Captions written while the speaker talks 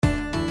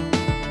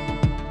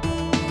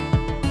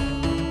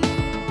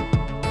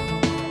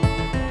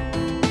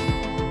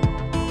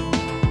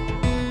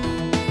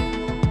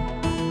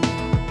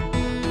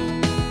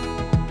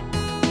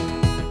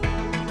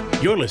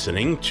You're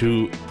listening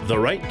to The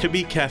Right to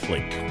be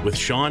Catholic with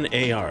Shawn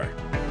A.R.,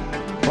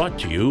 brought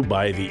to you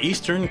by the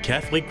Eastern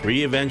Catholic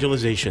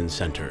Re-Evangelization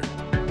Center.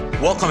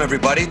 Welcome,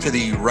 everybody, to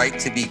the Right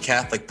to be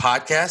Catholic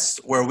podcast,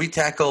 where we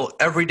tackle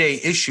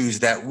everyday issues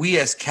that we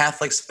as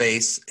Catholics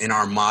face in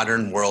our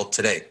modern world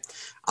today.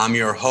 I'm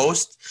your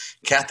host,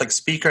 Catholic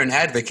speaker and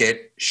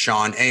advocate,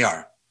 Shawn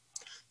A.R.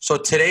 So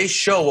today's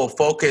show will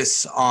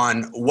focus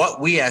on what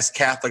we as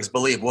Catholics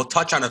believe. We'll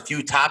touch on a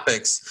few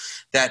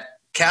topics that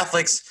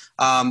Catholics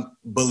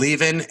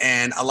believe in,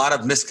 and a lot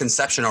of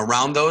misconception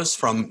around those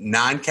from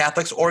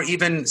non-Catholics or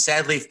even,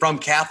 sadly, from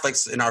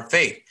Catholics in our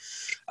faith.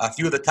 A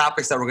few of the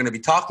topics that we're going to be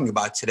talking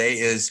about today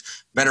is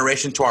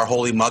veneration to our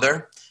Holy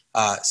Mother,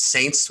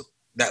 saints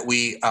that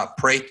we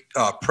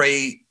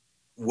pray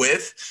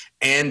with,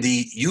 and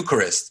the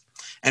Eucharist.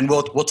 And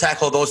we'll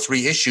tackle those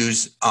three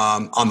issues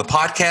on the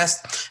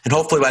podcast. And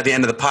hopefully by the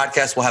end of the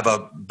podcast, we'll have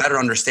a better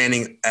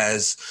understanding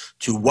as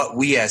to what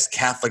we as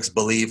Catholics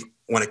believe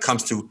when it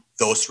comes to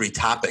those three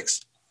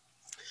topics.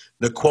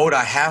 The quote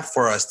I have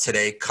for us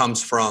today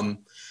comes from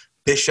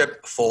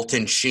Bishop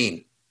Fulton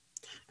Sheen.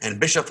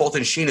 And Bishop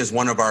Fulton Sheen is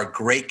one of our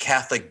great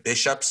Catholic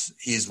bishops.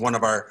 He's one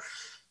of our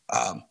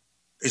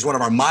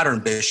modern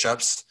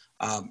bishops.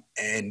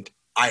 And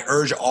I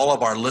urge all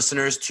of our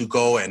listeners to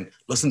go and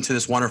listen to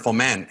this wonderful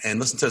man and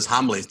listen to his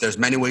homilies. There's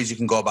many ways you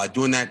can go about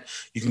doing that.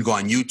 You can go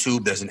on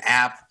YouTube. There's an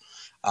app.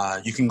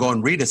 You can go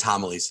and read his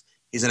homilies.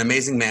 He's an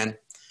amazing man.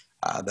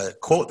 The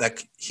quote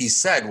that he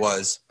said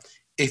was,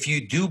 if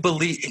you do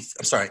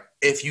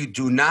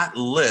not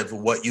live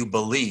what you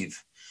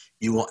believe,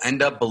 you will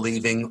end up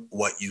believing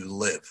what you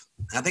live.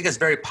 And I think it's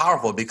very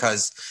powerful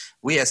because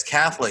we as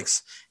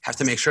Catholics have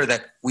to make sure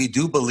that we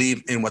do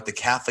believe in what the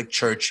Catholic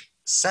Church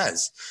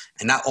says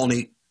and not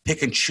only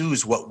pick and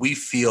choose what we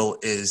feel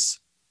is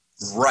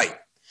right.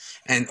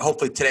 And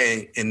hopefully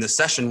today in this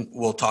session,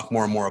 we'll talk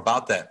more and more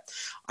about that.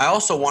 I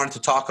also wanted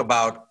to talk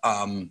about,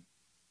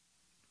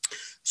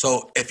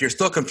 so if you're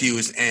still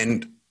confused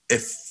and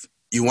if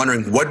you're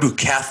wondering what do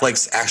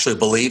Catholics actually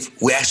believe,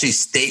 we actually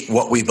state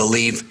what we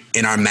believe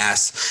in our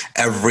Mass,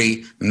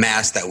 every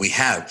Mass that we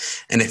have.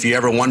 And if you're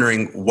ever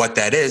wondering what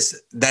that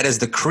is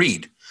the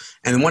Creed.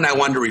 And the one I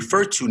wanted to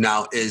refer to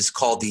now is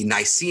called the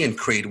Nicene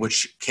Creed,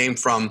 which came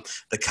from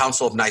the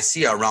Council of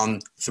Nicaea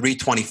around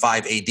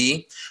 325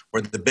 AD,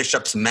 where the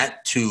bishops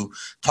met to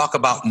talk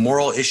about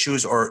moral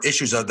issues or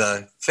issues of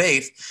the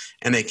faith.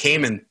 And they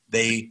came and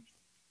they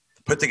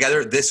put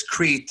together this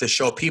creed to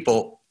show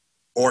people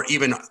or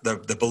even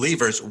the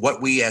believers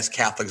what we as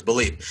Catholics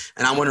believe.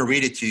 And I want to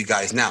read it to you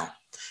guys now.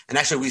 And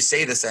actually, we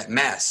say this at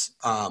Mass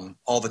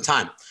all the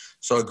time.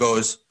 So it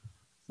goes,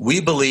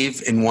 we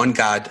believe in one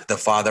God, the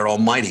Father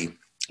Almighty,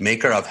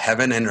 maker of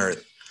heaven and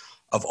earth,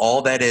 of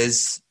all that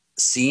is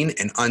seen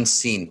and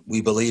unseen.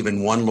 We believe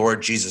in one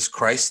Lord Jesus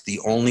Christ, the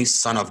only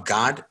Son of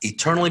God,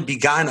 eternally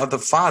begotten of the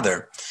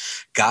Father,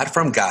 God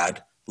from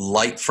God,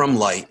 light from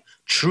light,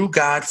 true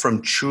God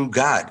from true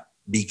God,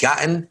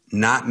 begotten,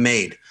 not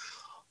made,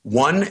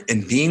 one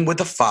in being with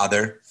the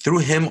Father. Through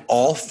him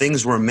all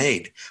things were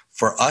made.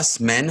 For us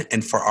men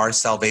and for our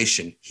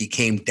salvation, he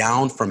came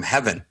down from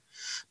heaven.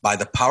 By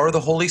the power of the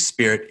Holy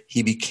Spirit,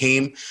 he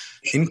became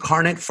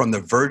incarnate from the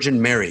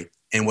Virgin Mary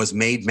and was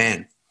made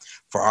man.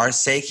 For our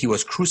sake, he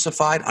was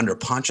crucified under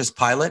Pontius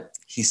Pilate.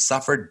 He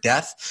suffered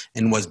death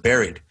and was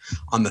buried.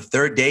 On the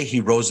third day,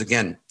 he rose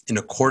again in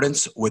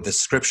accordance with the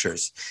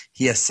scriptures.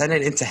 He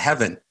ascended into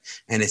heaven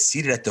and is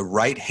seated at the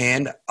right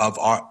hand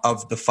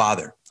of the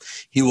Father.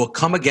 He will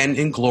come again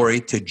in glory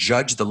to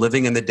judge the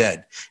living and the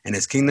dead, and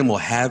his kingdom will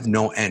have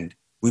no end.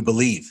 We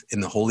believe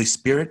in the Holy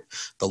Spirit,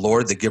 the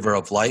Lord, the giver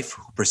of life,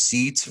 who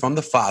proceeds from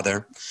the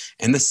Father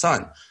and the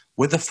Son.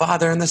 With the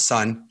Father and the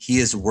Son, he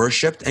is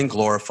worshiped and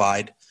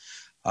glorified.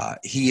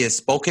 He is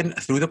spoken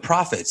through the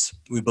prophets.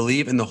 We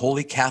believe in the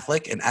Holy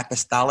Catholic and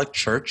Apostolic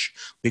Church.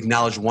 We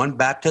acknowledge one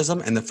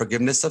baptism and the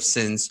forgiveness of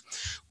sins.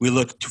 We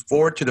look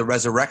forward to the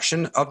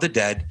resurrection of the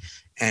dead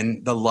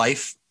and the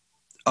life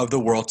of the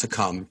world to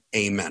come.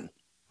 Amen.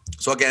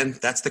 So again,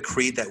 that's the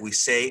creed that we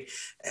say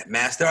at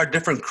Mass. There are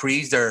different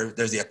creeds.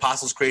 There's the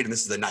Apostles' Creed, and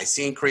this is the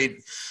Nicene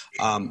Creed.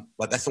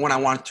 But that's the one I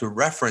wanted to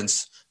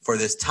reference for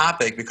this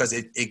topic because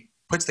it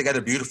puts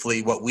together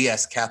beautifully what we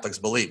as Catholics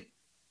believe.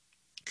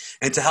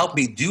 And to help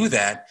me do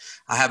that,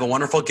 I have a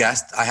wonderful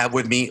guest. I have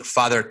with me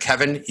Father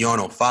Kevin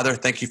Yono. Father,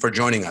 thank you for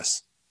joining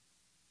us.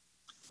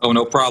 Oh,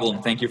 no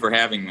problem. Thank you for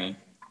having me.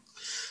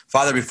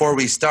 Father, before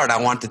we start,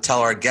 I want to tell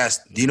our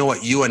guest, do you know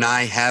what you and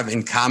I have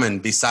in common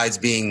besides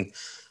being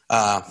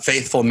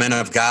faithful men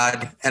of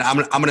God? And I'm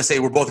going to say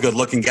we're both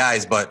good-looking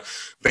guys, but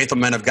faithful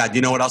men of God. Do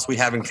you know what else we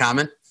have in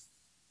common?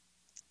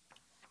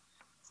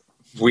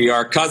 We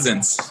are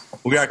cousins.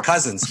 We are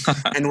cousins.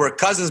 And we're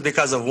cousins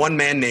because of one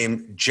man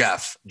named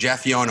Jeff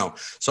Yono.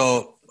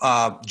 So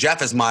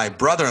Jeff is my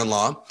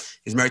brother-in-law.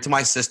 He's married to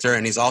my sister,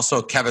 and he's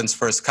also Kevin's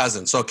first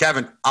cousin. So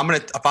Kevin,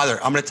 Father,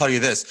 I'm going to tell you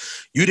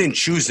this. You didn't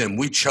choose him.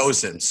 We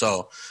chose him.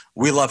 So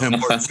we love him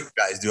more than you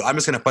guys do. I'm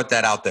just going to put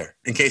that out there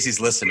in case he's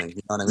listening. You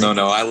know what I mean?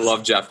 No, I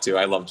love Jeff too.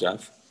 I love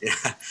Jeff. Yeah.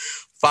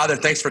 Father,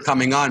 thanks for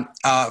coming on.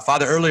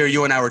 Father, earlier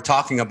you and I were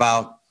talking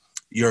about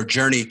your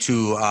journey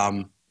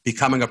to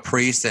becoming a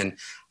priest and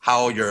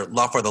how your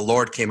love for the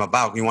Lord came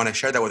about. You want to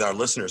share that with our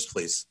listeners,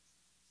 please?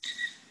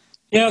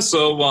 Yeah,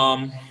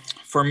 so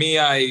for me,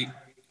 I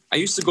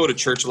used to go to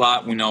church a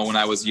lot, when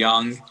I was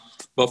young.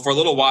 But for a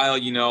little while,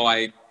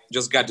 I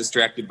just got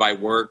distracted by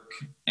work.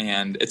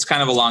 And it's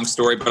kind of a long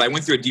story, but I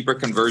went through a deeper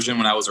conversion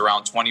when I was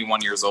around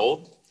 21 years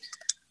old.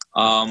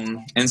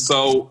 And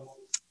so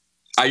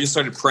I just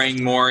started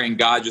praying more, and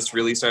God just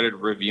really started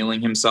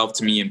revealing himself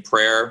to me in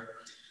prayer.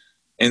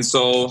 And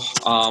so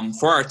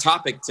for our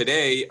topic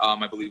today,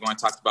 I believe we want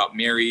to talk about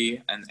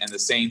Mary and the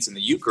saints and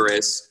the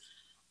Eucharist.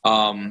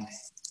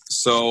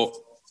 So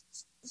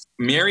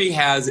Mary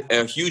has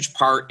a huge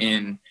part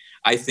in,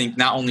 I think,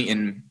 not only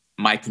in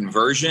my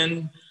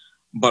conversion,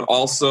 but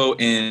also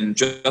in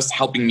just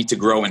helping me to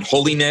grow in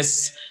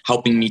holiness,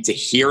 helping me to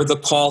hear the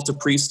call to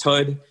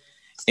priesthood.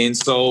 And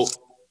so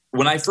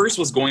when I first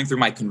was going through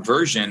my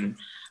conversion,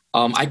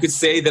 I could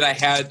say that I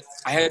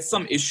had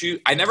some issue.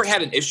 I never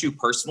had an issue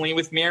personally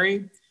with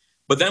Mary,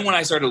 but then when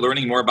I started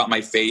learning more about my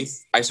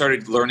faith, I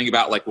started learning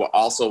about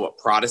what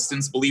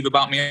Protestants believe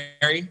about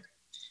Mary.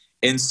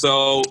 And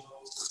so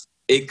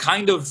it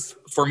kind of,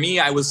 for me,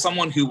 I was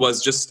someone who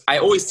was I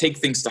always take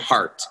things to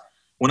heart.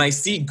 When I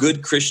see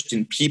good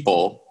Christian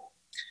people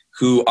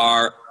who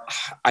are,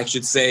 I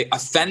should say,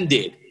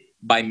 offended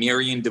by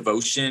Marian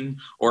devotion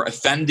or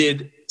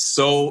offended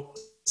so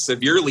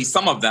severely,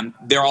 some of them,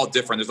 they're all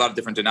different. There's a lot of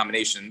different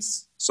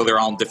denominations, so they're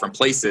all in different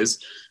places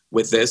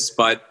with this.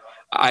 But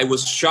I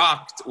was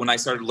shocked when I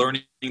started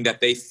learning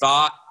that they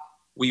thought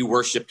we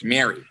worshiped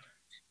Mary.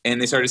 And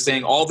they started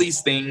saying all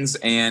these things,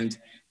 and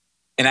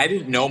I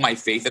didn't know my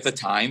faith at the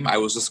time. I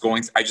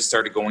just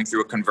started going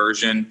through a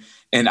conversion,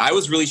 and I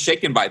was really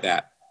shaken by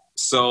that.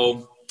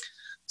 So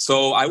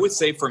I would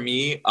say for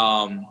me,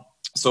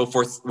 so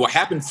for what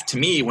happened to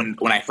me when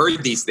I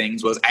heard these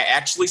things was I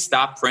actually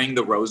stopped praying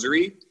the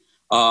rosary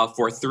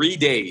for 3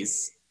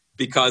 days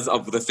because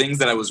of the things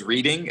that I was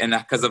reading, and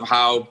because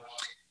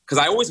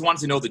I always wanted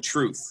to know the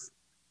truth.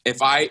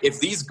 If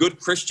these good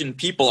Christian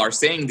people are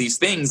saying these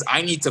things,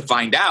 I need to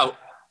find out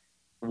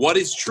what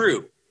is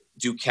true.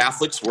 Do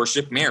Catholics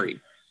worship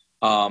Mary?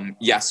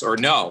 Yes or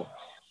no?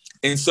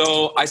 And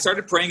so I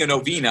started praying a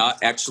novena,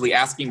 actually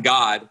asking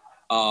God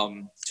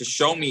to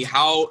show me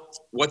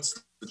what's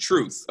the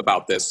truth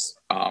about this.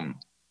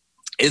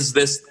 Is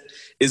this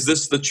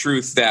the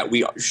truth that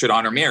we should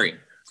honor Mary?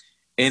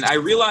 And I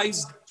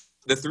realized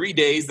the 3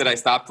 days that I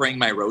stopped praying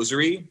my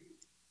rosary,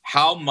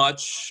 how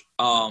much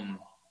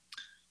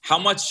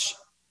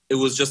it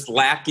was just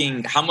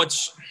lacking, how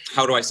much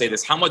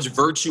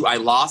virtue I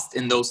lost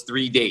in those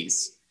 3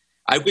 days.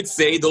 I would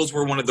say those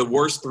were one of the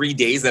worst 3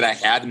 days that I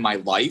had in my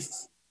life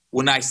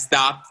when I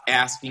stopped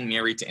asking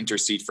Mary to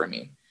intercede for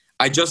me.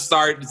 I just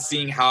started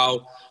seeing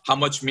how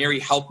much Mary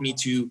helped me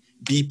to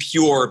be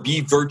pure,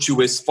 be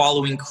virtuous,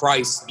 following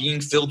Christ,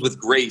 being filled with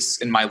grace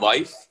in my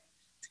life.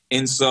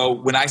 And so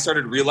when I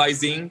started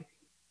realizing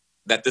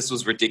that this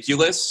was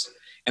ridiculous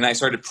and I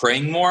started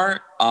praying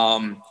more,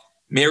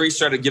 Mary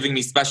started giving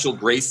me special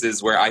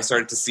graces where I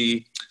started to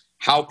see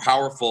how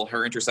powerful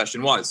her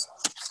intercession was.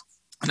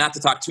 Not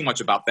to talk too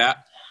much about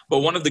that,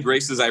 but one of the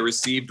graces I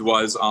received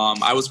was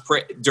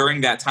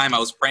during that time I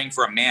was praying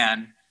for a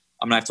man.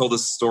 I've told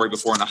this story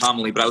before in the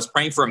homily, but I was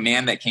praying for a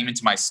man that came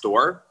into my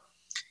store.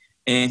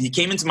 And he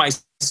came into my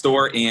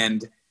store,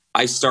 and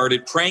I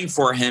started praying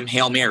for him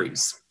Hail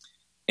Marys.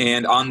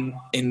 And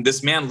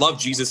this man loved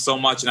Jesus so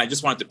much, and I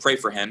just wanted to pray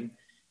for him.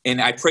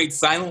 And I prayed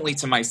silently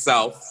to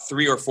myself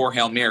 3 or 4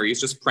 Hail Marys,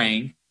 just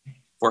praying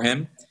for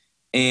him.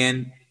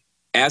 And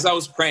as I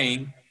was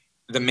praying,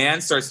 the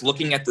man starts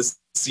looking at the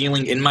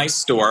ceiling in my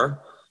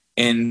store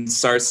and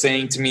starts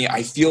saying to me,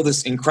 I feel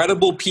this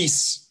incredible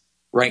peace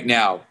right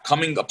now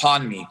coming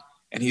upon me.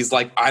 And he's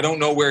like, I don't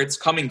know where it's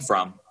coming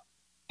from.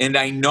 And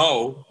I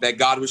know that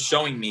God was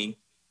showing me,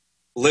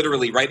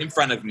 literally right in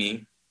front of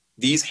me,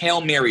 these Hail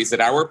Marys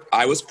that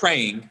I was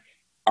praying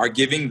are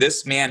giving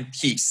this man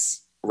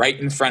peace right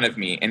in front of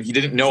me. And he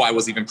didn't know I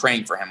was even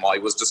praying for him while he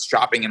was just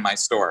shopping in my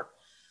store.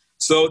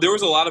 So there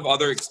was a lot of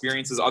other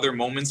experiences, other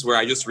moments where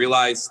I just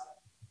realized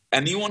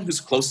anyone who's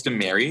close to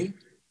Mary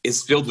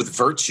is filled with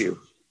virtue,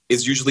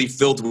 is usually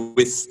filled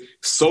with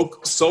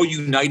so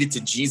united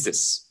to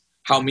Jesus,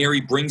 how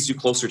Mary brings you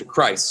closer to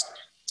Christ.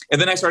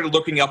 And then I started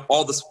looking up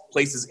all the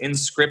places in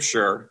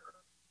Scripture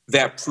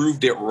that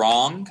proved it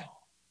wrong,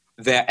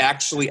 that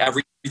actually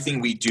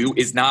everything we do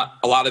is not,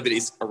 a lot of it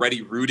is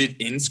already rooted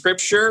in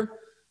Scripture,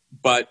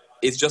 but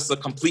it's just a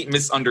complete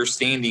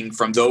misunderstanding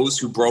from those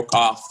who broke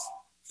off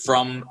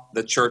from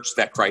the church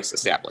that Christ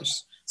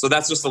established. So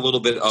that's just a little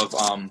bit of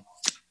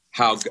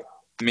how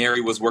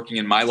Mary was working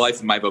in my life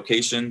and my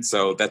vocation.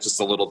 So that's just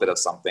a little bit of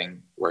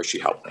something where she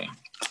helped me.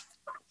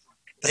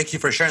 Thank you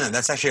for sharing that.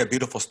 That's actually a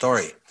beautiful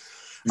story.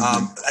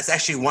 That's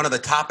actually one of the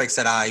topics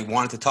that I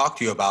wanted to talk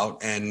to you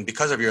about. And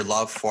because of your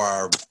love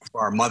for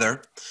our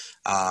mother,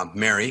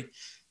 Mary,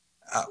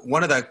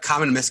 one of the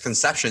common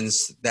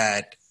misconceptions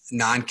that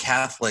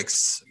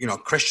non-Catholics,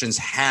 Christians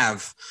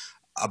have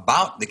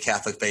about the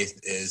Catholic faith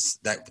is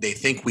that they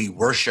think we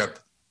worship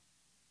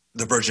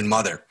the Virgin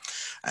Mother.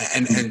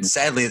 And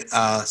sadly,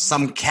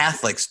 some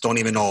Catholics don't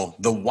even know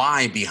the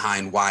why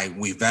behind why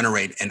we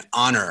venerate and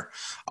honor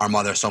our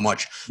mother so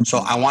much. So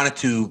I wanted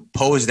to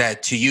pose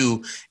that to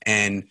you,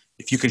 and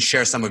if you can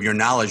share some of your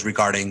knowledge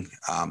regarding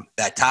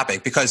that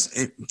topic,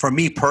 because for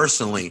me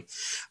personally,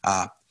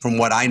 from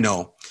what I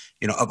know,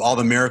 of all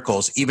the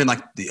miracles, even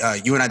like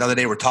you and I the other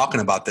day were talking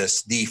about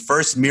this, the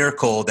first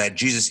miracle that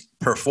Jesus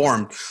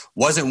performed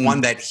wasn't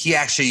one that he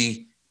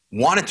actually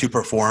wanted to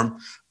perform,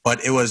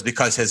 but it was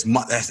because his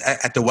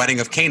at the wedding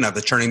of Cana,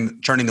 the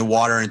turning the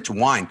water into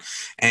wine.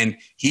 And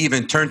he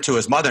even turned to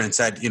his mother and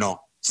said,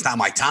 it's not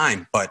my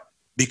time, but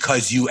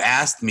because you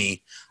asked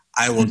me,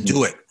 I will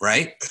do it.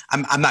 Right.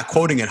 I'm not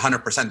quoting it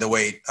 100% the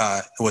way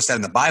it was said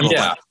in the Bible,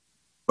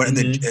 but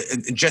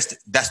just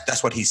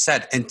that's what he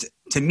said. And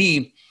to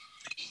me,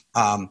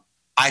 I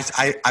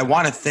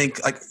want to think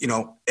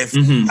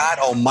if God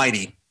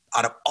Almighty,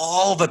 out of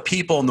all the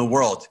people in the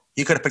world,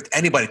 he could have picked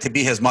anybody to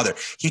be his mother.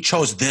 He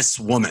chose this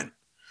woman.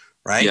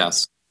 Right.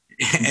 Yes.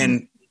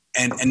 And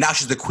now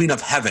she's the queen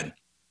of heaven.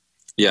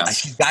 Yes.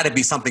 She's got to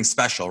be something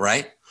special.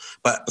 Right.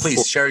 But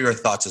please share your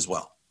thoughts as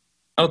well.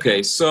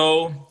 Okay.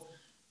 So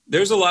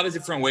there's a lot of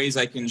different ways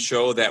I can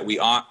show that we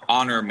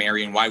honor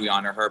Mary and why we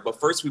honor her. But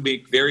first, we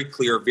make very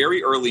clear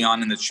very early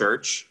on in the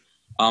church,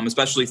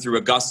 especially through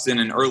Augustine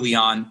and early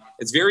on,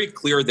 it's very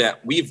clear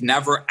that we've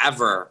never,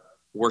 ever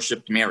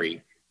worshiped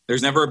Mary.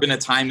 There's never been a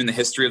time in the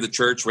history of the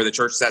church where the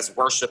church says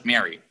worship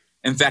Mary.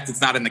 In fact, it's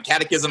not in the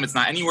catechism. It's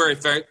not anywhere. In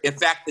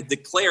fact, it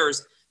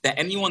declares that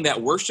anyone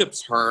that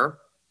worships her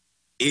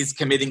is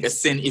committing a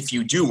sin if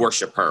you do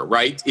worship her,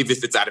 right? If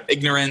it's out of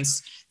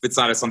ignorance, if it's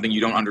out of something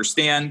you don't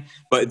understand.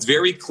 But it's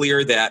very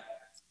clear that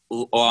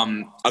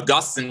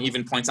Augustine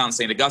even points out,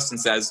 St. Augustine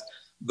says,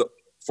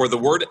 for the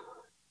word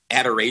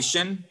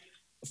adoration,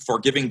 for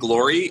giving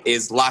glory,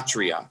 is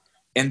latria.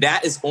 And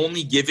that is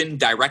only given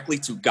directly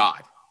to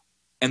God.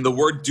 And the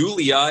word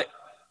dulia,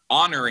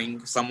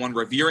 honoring someone,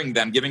 revering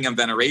them, giving them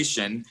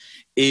veneration,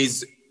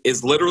 is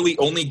literally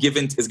only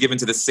given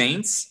to the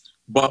saints,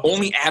 but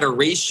only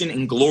adoration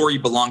and glory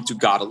belong to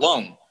God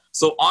alone.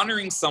 So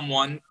honoring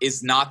someone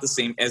is not the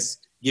same as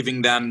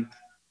giving them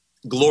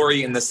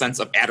glory in the sense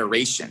of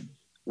adoration.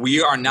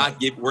 We're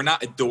not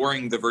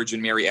adoring the Virgin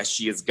Mary as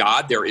she is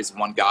God. There is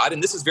one God,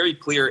 and this is very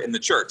clear in the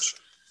church.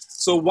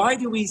 So why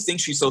do we think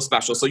she's so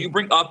special? So you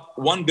bring up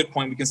one good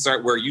point. We can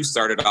start where you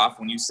started off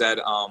when you said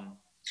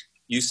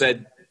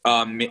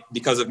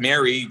because of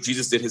Mary,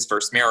 Jesus did his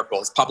first miracle,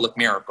 his public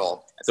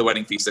miracle at the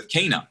wedding feast of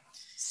Cana.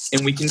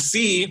 And we can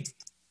see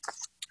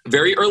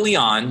very early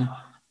on,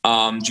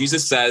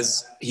 Jesus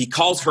says, he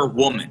calls her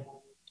woman.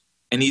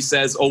 And he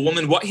says, "Oh,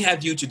 woman, what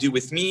have you to do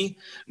with me?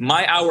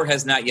 My hour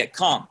has not yet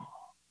come."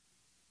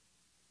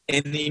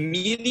 And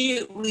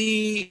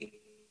immediately,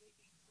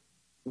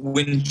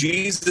 when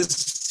Jesus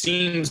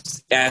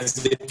seems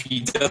as if he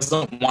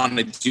doesn't want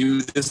to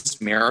do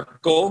this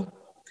miracle,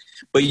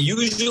 but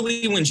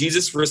usually when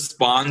Jesus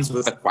responds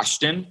with a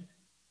question,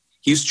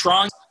 he's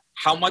trying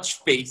how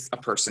much faith a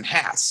person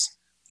has.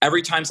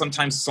 Every time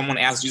sometimes someone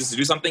asks Jesus to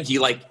do something,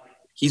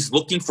 he's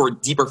looking for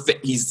deeper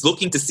faith. He's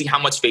looking to see how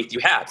much faith you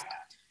have.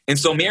 And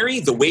so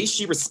Mary, the way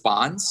she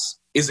responds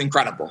is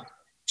incredible.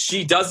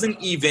 She doesn't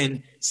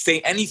even say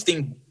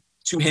anything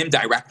to him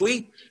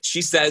directly.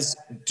 She says,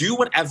 do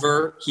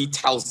whatever he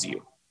tells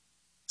you.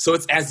 So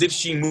it's as if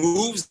she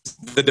moves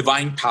the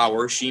divine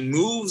power. She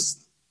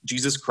moves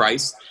Jesus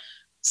Christ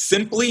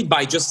simply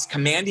by just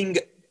commanding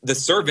the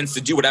servants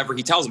to do whatever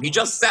he tells them. He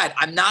just said,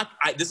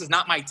 this is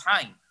not my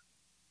time.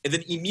 And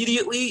then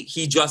immediately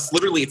he just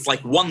literally, it's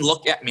like one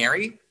look at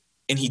Mary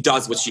and he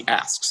does what she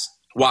asks.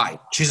 Why?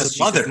 She's his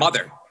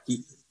mother.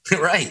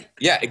 Right.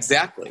 Yeah,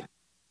 exactly.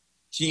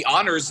 He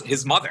honors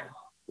his mother,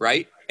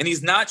 right? And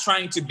he's not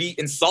trying to be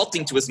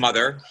insulting to his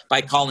mother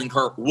by calling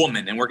her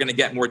woman. And we're going to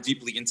get more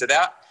deeply into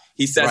that.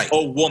 He says, right.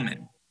 Oh,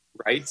 woman,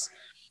 right?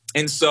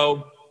 And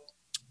so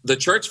the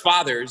church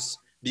fathers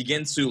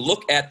begin to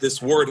look at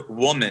this word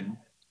woman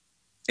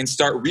and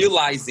start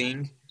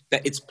realizing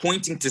that it's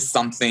pointing to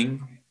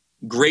something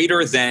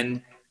greater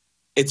than,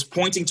 it's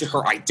pointing to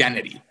her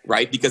identity,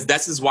 right? Because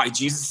this is why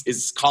Jesus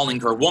is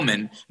calling her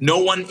woman. No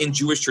one in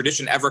Jewish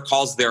tradition ever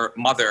calls their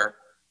mother,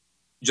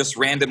 just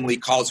randomly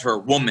calls her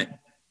woman.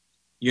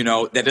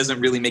 That doesn't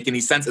really make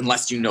any sense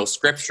unless you know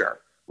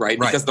scripture, right?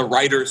 Because the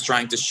writer is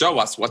trying to show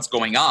us what's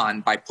going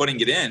on by putting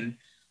it in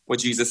what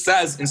Jesus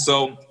says. And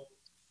so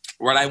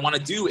what I want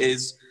to do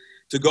is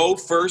to go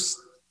first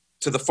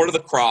to the foot of the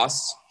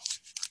cross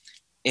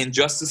and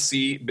just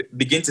to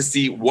begin to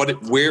see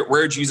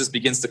where Jesus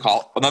begins to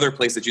call, another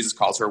place that Jesus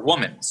calls her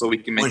woman. So we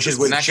can make this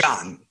connection.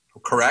 John,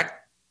 correct?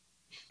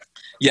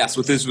 Yes,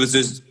 which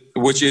is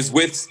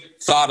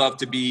thought of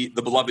to be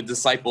the beloved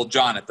disciple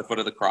John at the foot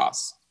of the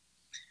cross.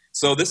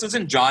 So this is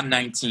in John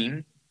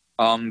 19,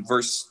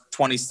 verse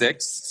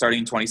 26, starting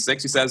in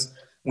 26. He says,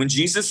 when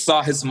Jesus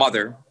saw his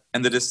mother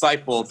and the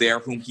disciple there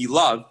whom he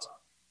loved,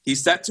 he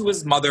said to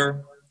his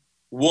mother,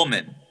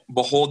 "Woman,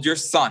 behold your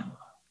son."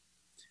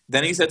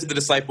 Then he said to the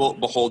disciple,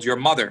 behold your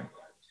mother.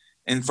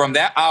 And from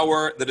that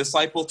hour, the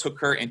disciple took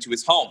her into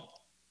his home.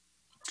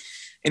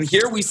 And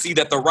here we see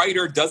that the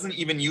writer doesn't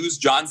even use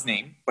John's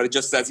name, but it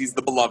just says he's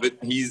the beloved,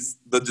 he's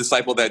the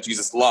disciple that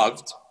Jesus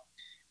loved.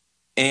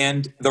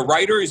 And the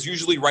writer is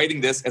usually writing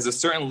this as a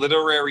certain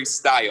literary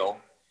style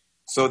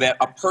so that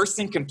a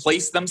person can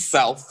place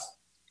themselves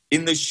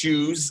in the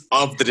shoes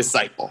of the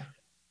disciple.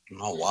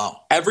 Oh,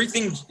 wow.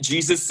 Everything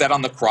Jesus said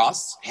on the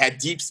cross had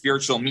deep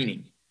spiritual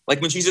meaning. Like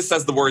when Jesus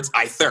says the words,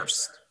 I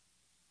thirst,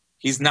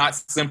 he's not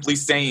simply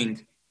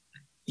saying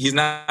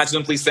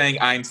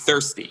I'm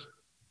thirsty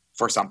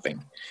for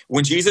something.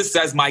 When Jesus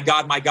says, my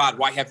God,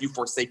 why have you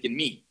forsaken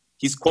me?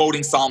 He's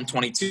quoting Psalm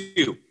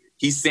 22.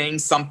 He's saying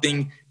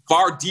something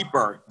far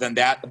deeper than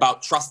that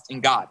about trust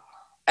in God.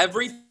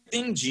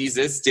 Everything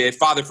Jesus did,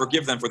 Father,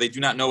 forgive them, for they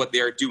do not know what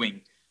they are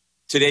doing.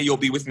 Today you'll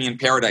be with me in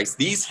paradise.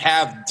 These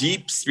have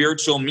deep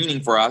spiritual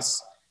meaning for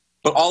us,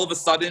 but all of a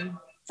sudden,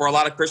 for a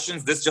lot of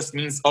Christians, this just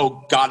means,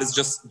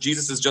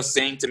 Jesus is just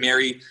saying to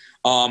Mary,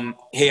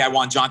 hey, I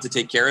want John to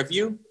take care of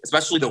you,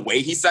 especially the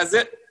way he says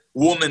it.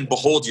 Woman,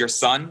 behold your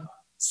son.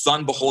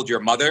 Son, behold your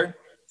mother.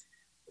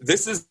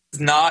 This is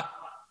not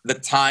the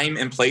time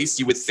and place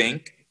you would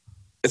think,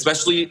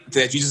 especially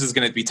that Jesus is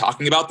going to be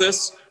talking about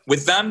this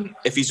with them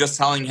if he's just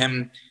telling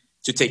him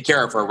to take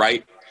care of her,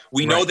 right?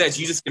 We know that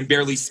Jesus can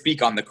barely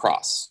speak on the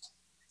cross.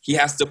 He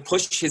has to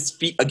push his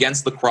feet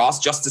against the cross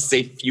just to say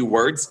a few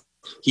words.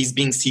 He's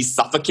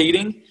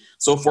suffocating.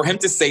 So for him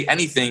to say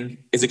anything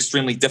is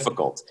extremely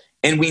difficult.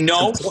 And we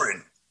know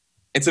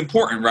it's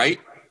important, right?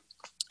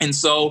 And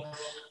so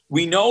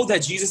we know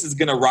that Jesus is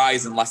going to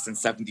rise in less than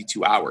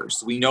 72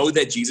 hours. We know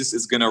that Jesus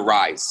is going to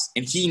rise,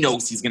 and he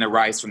knows he's going to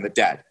rise from the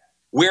dead.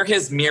 Where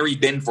has Mary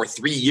been for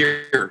 3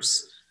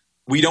 years?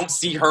 We don't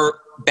see her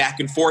back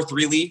and forth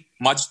really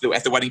much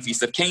at the wedding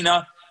feast of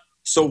Cana.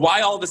 So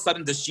why all of a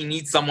sudden does she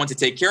need someone to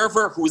take care of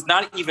her who is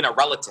not even a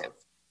relative?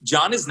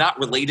 John is not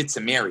related to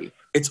Mary.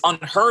 It's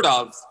unheard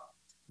of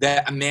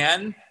that a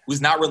man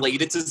who's not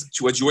related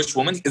to a Jewish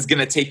woman is going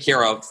to take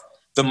care of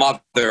the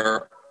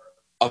mother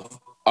of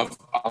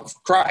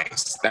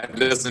Christ. That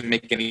doesn't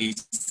make any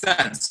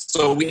sense.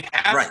 So we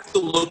have to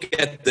look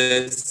at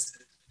this.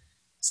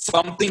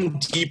 Something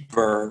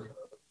deeper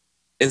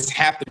is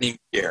happening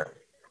here,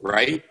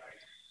 right?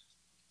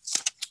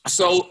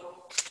 So,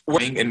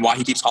 and why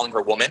he keeps calling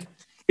her woman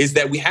is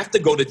that we have to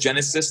go to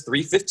Genesis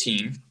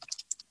 3:15.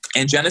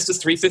 And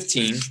Genesis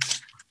 3:15,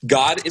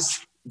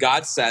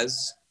 God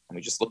says, let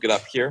me just look it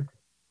up here.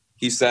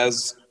 He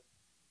says,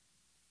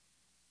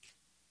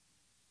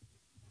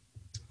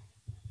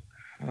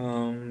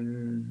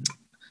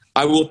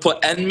 I will put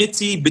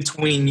enmity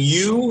between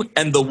you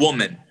and the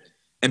woman,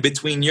 and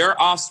between your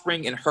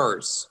offspring and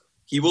hers.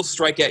 He will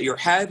strike at your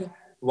head,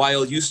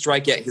 while you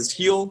strike at his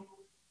heel.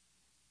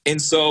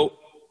 And so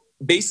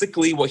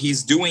basically what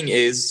he's doing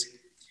is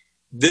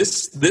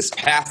this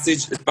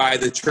passage by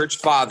the church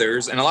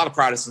fathers, and a lot of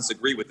Protestants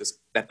agree with this,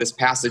 that this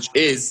passage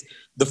is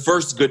the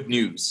first good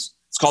news.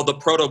 It's called the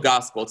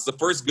proto-gospel. It's the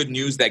first good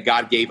news that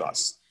God gave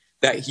us,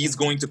 that he's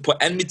going to put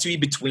enmity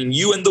between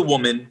you and the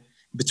woman,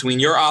 between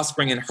your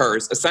offspring and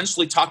hers,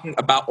 essentially talking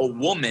about a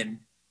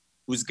woman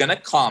who's going to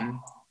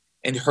come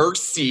and her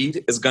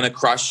seed is going to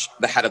crush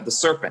the head of the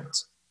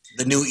serpent.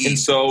 The new Eve. And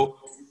so,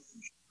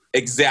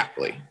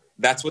 exactly.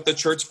 That's what the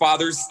church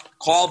fathers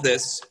call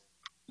this,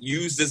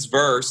 use this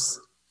verse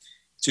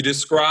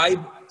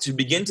to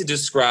begin to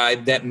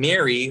describe that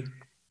Mary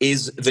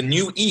is the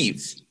new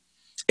Eve.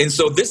 And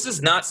so this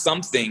is not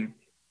something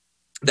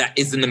that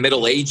is in the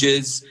Middle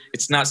Ages.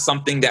 It's not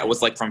something that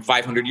was like from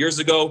 500 years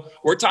ago.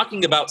 We're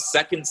talking about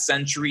 2nd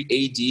century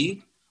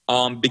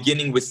AD,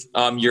 beginning with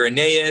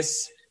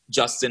Irenaeus,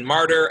 Justin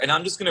Martyr. And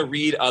I'm just going to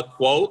read a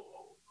quote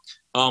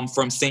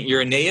from St.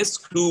 Irenaeus,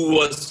 who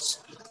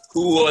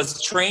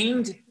was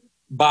trained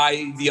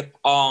by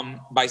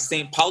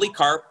St.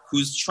 Polycarp,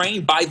 who's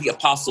trained by the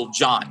Apostle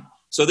John.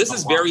 So this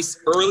is very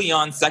early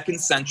on, 2nd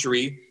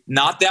century,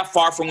 not that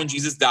far from when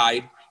Jesus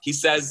died. He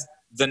says,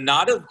 the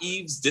knot of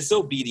Eve's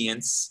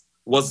disobedience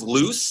was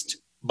loosed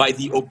by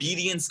the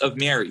obedience of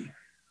Mary.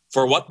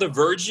 For what the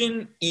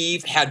Virgin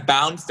Eve had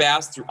bound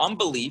fast through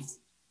unbelief,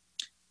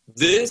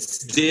 this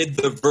did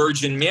the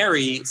Virgin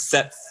Mary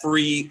set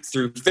free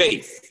through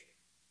faith.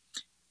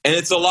 And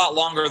it's a lot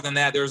longer than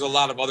that. There's a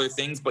lot of other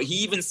things. But he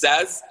even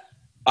says,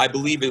 I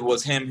believe it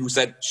was him who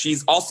said,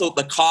 she's also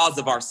the cause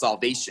of our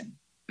salvation.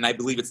 And I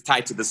believe it's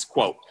tied to this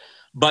quote.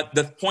 But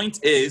the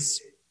point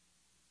is,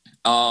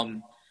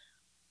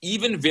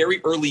 even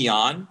very early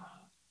on,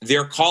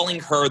 they're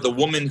calling her the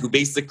woman who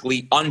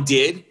basically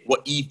undid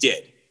what Eve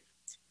did.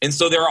 And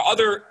so there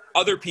are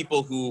other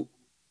people who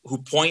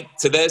point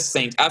to this,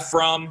 St.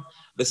 Ephraim,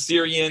 the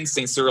Syrian,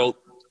 St. Cyril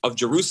of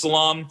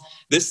Jerusalem,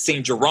 this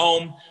St.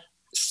 Jerome.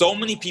 So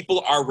many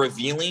people are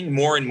revealing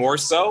more and more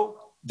so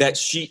that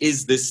she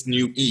is this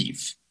new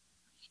Eve.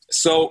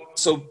 So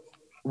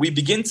we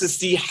begin to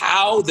see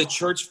how the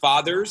church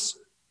fathers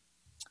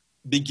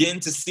begin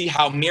to see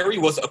how Mary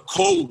was a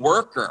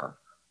co-worker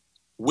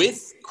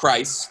with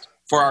Christ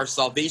for our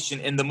salvation,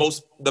 and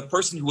the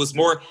person who was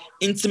more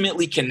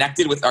intimately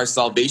connected with our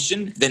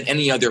salvation than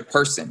any other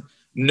person.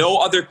 No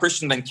other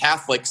Christian than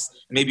Catholics,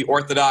 maybe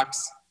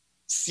Orthodox,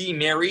 see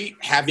Mary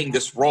having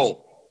this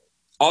role.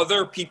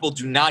 Other people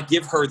do not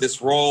give her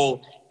this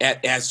role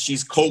as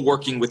she's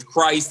co-working with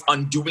Christ,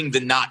 undoing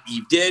the knot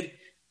Eve did.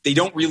 They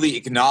don't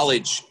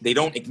acknowledge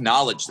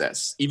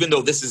this. Even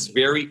though this is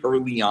very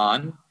early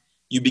on,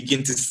 you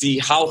begin to see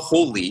how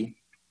holy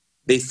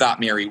they thought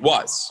Mary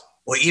was.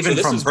 Well, even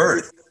from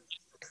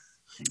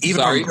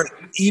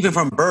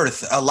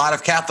birth, a lot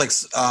of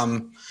Catholics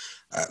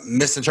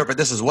misinterpret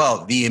this as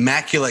well. The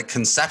Immaculate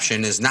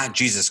Conception is not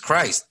Jesus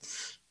Christ.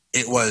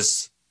 It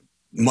was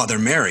Mother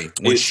Mary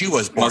when she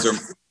was born.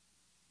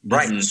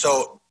 Right. Mm-hmm.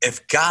 So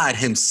if God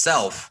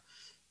himself,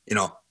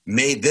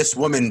 made this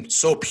woman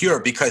so pure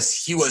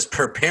because he was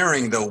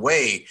preparing the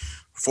way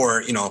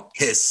for,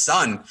 his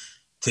son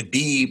to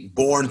be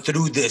born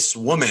through this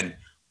woman,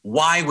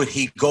 why would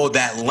he go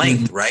that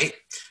length, mm-hmm. right?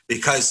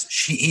 Because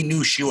he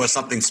knew she was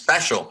something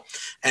special.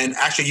 And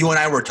actually, you and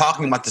I were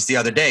talking about this the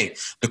other day,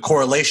 the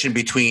correlation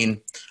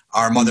between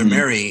our Mother mm-hmm.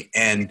 Mary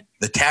and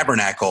the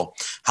tabernacle,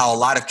 how a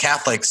lot of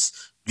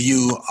Catholics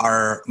view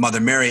our Mother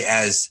Mary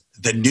as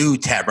the new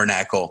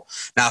tabernacle.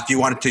 Now, if you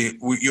wanted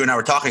to, you and I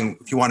were talking,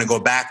 if you want to go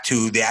back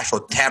to the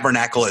actual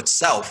tabernacle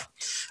itself,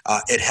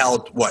 it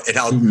held what? It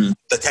held mm-hmm.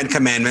 the 10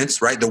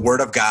 Commandments, right? The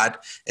Word of God.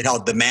 It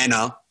held the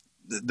manna,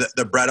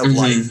 the bread of mm-hmm.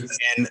 life,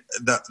 and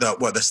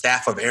the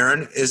staff of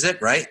Aaron, is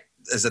it, right?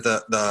 Is it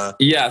the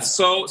Yeah,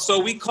 so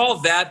we call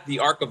that the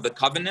Ark of the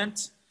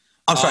Covenant.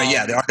 I'm sorry,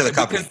 the Ark of the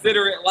Covenant. We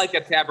consider it like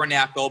a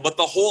tabernacle, but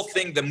the whole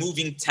thing, the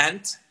moving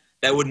tent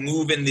that would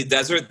move in the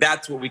desert,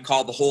 that's what we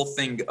call the whole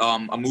thing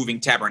a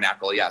moving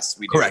tabernacle. Yes,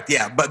 we do. Correct,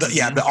 yeah. But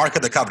the Ark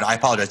of the Covenant, I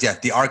apologize. Yeah,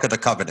 the Ark of the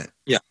Covenant.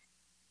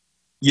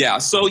 Yeah.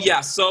 So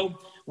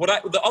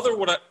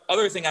the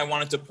other thing I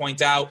wanted to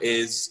point out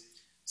is,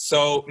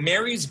 so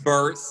Mary's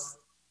birth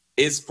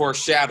is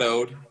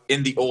foreshadowed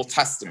in the Old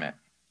Testament.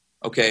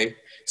 Okay,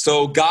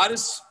 so God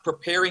is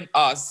preparing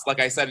us, like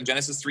I said in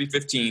Genesis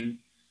 3:15,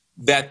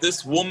 that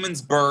this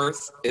woman's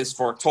birth is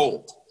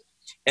foretold.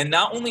 And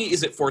not only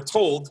is it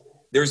foretold,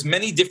 there's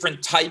many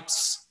different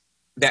types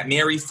that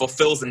Mary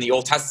fulfills in the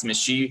Old Testament.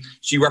 She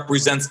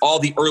represents all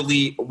the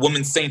early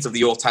women saints of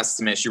the Old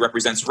Testament. She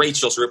represents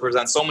Rachel. She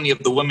represents so many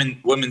of the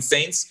women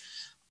saints.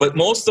 But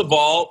most of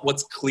all,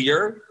 what's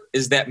clear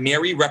is that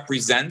Mary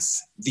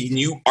represents the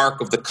new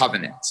Ark of the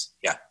Covenant.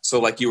 Yeah. So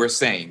like you were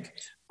saying,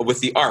 with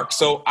the Ark.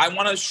 So I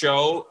want to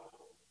show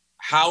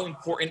how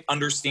important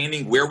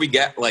understanding where we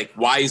get, like,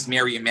 why is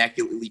Mary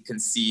immaculately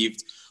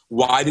conceived?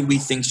 Why do we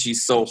think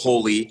she's so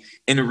holy?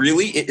 And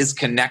really, it is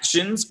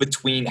connections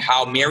between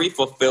how Mary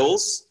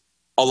fulfills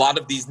a lot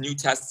of these New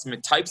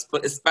Testament types,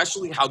 but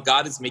especially how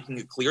God is making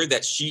it clear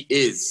that she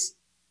is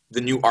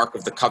the new Ark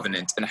of the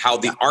Covenant, and how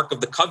the Ark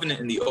of the Covenant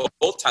in the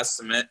Old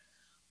Testament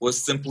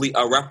was simply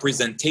a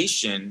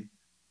representation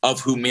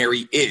of who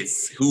Mary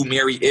is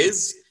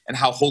and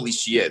how holy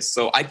she is.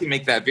 So I can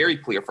make that very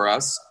clear for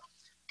us.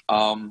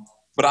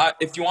 But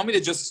if you want me to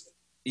just,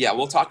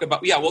 we'll talk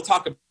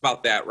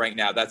about that right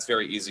now. That's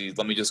very easy.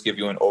 Let me just give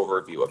you an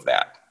overview of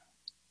that.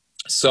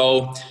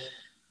 So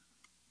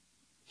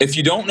if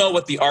you don't know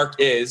what the Ark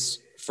is,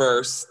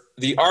 first,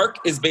 the Ark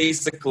is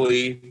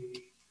basically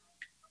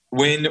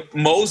when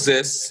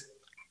Moses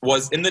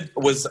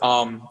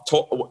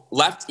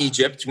left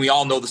Egypt. We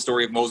all know the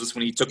story of Moses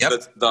when he took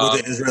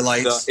the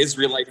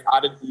Israelites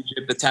out of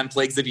Egypt, the 10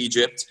 plagues of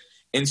Egypt.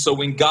 And so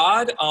when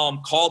God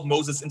called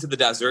Moses into the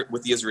desert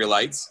with the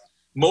Israelites,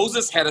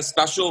 Moses had a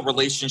special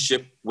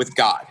relationship with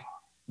God.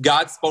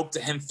 God spoke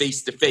to him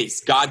face to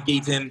face. God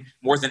gave him,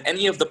 more than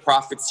any of the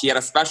prophets, he had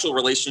a special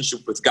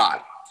relationship with God.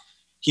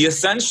 He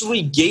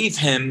essentially gave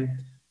him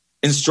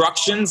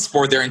instructions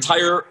for their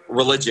entire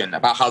religion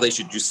about how they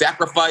should do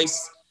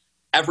sacrifice,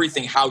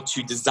 everything, how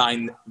to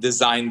design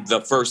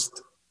the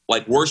first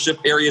worship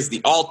areas,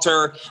 the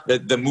altar,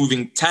 the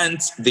moving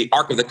tent, the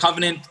Ark of the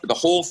Covenant, the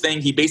whole thing.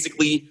 He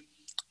basically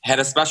had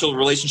a special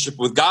relationship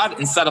with God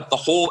and set up the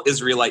whole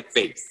Israelite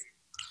faith.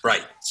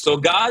 Right. So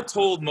God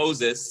told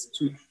Moses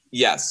to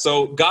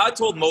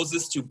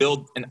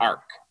build an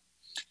ark.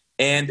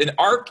 And an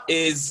ark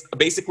is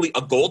basically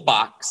a gold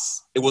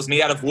box. It was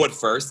made out of wood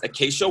first,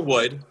 acacia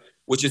wood,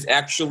 which is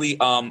actually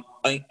an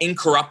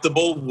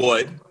incorruptible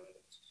wood.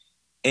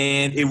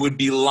 And it would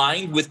be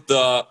lined with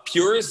the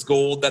purest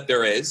gold that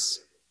there is.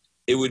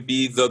 It would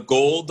be the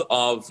gold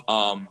of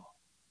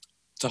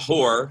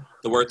tahor,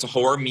 the word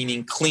tahor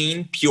meaning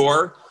clean,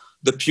 pure,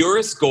 the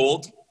purest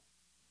gold.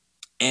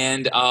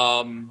 And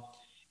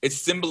it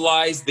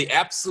symbolized the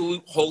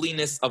absolute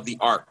holiness of the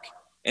ark,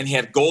 and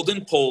had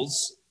golden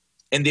poles,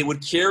 and they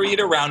would carry it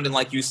around. And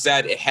like you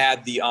said, it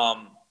had the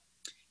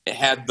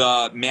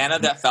manna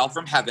that fell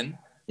from heaven.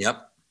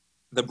 Yep.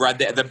 The bread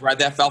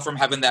that fell from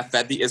heaven that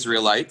fed the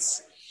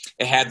Israelites.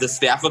 It had the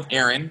staff of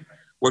Aaron,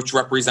 which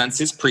represents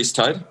his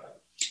priesthood,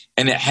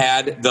 and it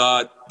had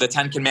the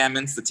 10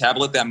 Commandments, the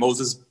tablet that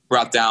Moses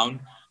brought down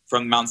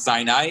from Mount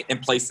Sinai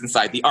and placed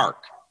inside the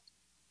ark.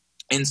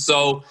 And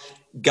so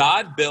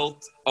God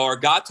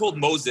told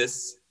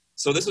Moses,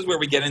 so this is where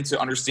we get into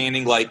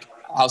understanding like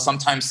how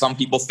sometimes some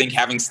people think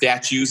having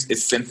statues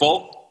is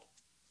sinful.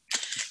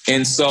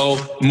 And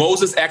so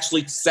Moses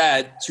actually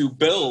said to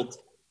build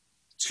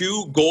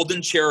 2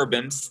 golden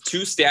cherubims,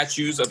 2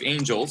 statues of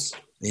angels.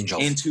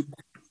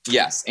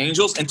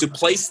 Angels, and to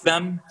place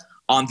them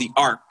on the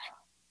ark.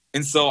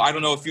 And so I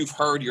don't know if you've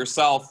heard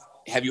yourself,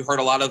 have you heard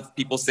a lot of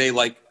people say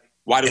like,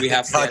 why do we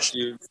have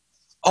statues?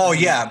 Oh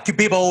yeah.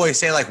 People always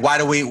say like, why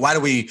do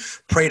we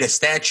pray to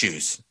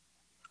statues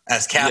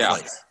as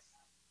Catholics?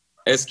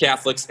 Yeah. As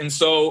Catholics. And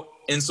so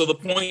the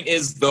point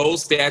is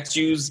those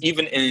statues,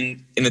 even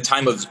in the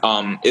time of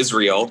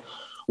Israel,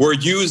 were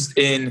used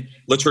in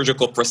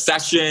liturgical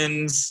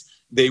processions.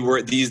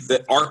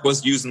 The ark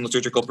was used in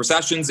liturgical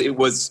processions.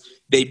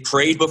 They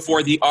prayed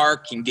before the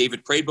ark. King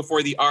David prayed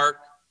before the ark.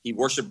 He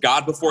worshiped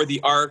God before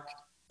the ark,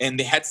 and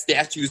they had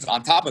statues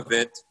on top of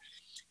it.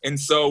 And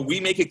so we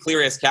make it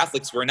clear as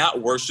Catholics, we're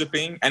not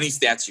worshiping any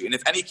statue. And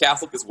if any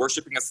Catholic is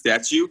worshiping a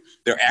statue,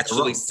 they're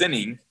actually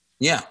sinning.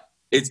 Yeah.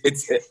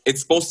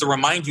 It's supposed to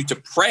remind you to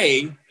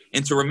pray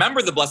and to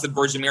remember the Blessed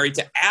Virgin Mary,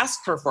 to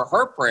ask her for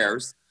her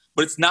prayers,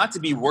 but it's not to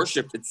be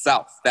worshipped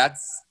itself.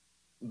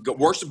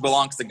 Worship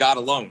belongs to God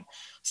alone.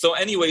 So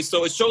anyway,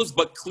 so it shows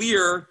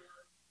clearly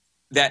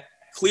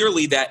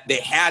that they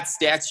had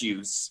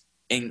statues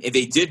and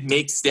they did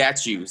make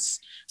statues.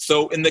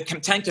 So in the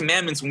 10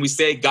 Commandments, when we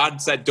say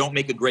God said, don't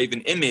make a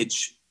graven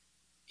image,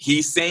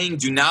 he's saying,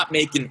 do not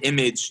make an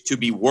image to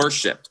be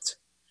worshipped.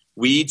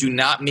 We do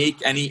not make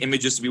any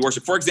images to be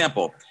worshipped. For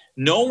example,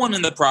 no one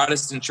in the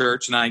Protestant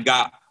church, and I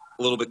got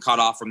a little bit cut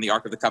off from the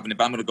Ark of the Covenant,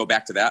 but I'm going to go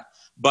back to that.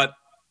 But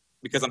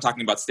because I'm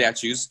talking about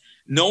statues,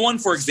 no one,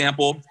 for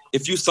example,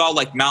 if you saw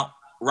like Mount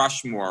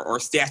Rushmore or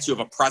a statue of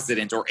a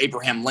president or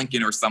Abraham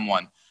Lincoln or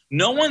someone,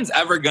 no one's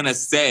ever going to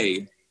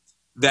say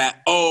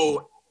that,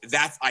 oh,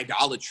 that's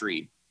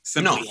idolatry,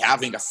 simply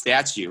having a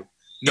statue.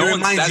 It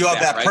reminds you of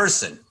that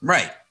person.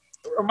 Right.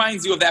 It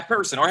reminds you of that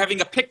person, or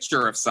having a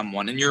picture of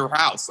someone in your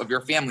house, of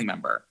your family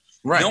member.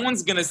 Right. No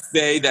one's going to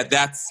say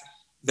that's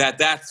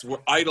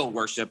idol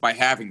worship by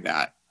having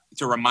that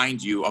to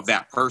remind you of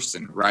that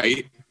person,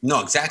 right?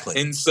 No, exactly.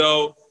 And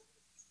so,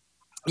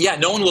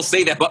 no one will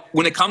say that. But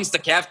when it comes to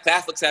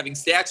Catholics having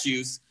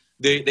statues,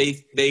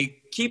 they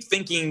keep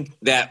thinking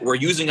that we're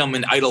using them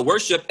in idol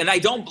worship. And I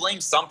don't blame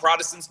some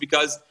Protestants,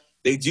 because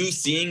they do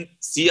see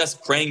us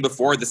praying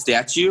before the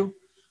statue,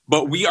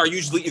 but we are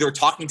usually either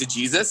talking to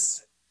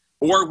Jesus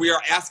or we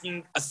are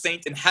asking a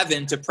saint in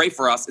heaven to pray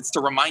for us. It's to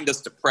remind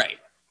us to pray,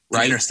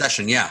 right?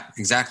 Intercession, yeah,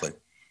 exactly.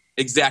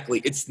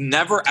 Exactly. It's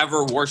never,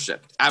 ever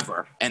worshipped,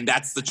 ever. And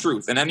that's the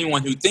truth. And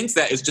anyone who thinks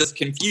that is just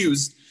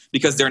confused,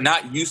 because they're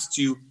not used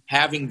to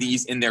having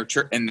these in their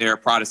church, in their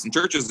Protestant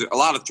churches, a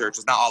lot of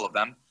churches, not all of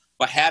them,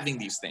 but having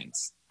these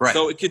things. Right.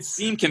 So it could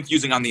seem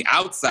confusing on the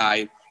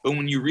outside, but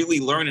when you really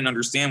learn and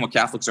understand what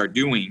Catholics are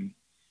doing,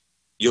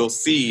 you'll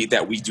see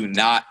that we do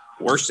not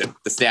worship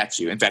the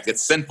statue. In fact,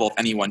 it's sinful if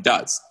anyone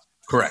does.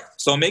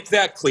 Correct. So make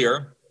that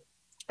clear.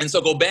 And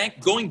so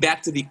going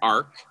back to the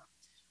ark.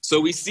 So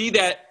we see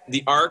that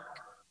the ark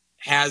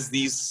has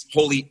these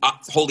holy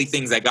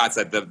things that God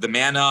said, the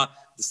manna,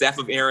 the staff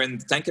of Aaron,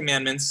 the 10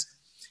 Commandments.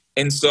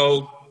 And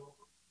so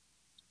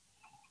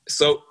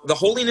the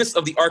holiness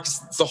of the ark is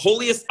the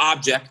holiest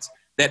object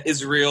that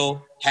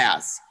Israel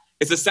has.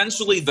 It's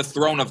essentially the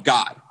throne of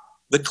God.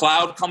 The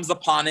cloud comes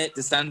upon it,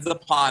 descends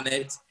upon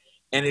it,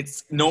 and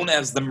it's known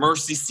as the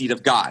mercy seat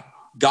of God.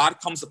 God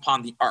comes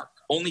upon the ark.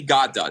 Only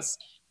God does.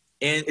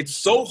 And it's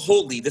so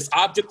holy, this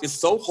object is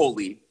so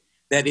holy,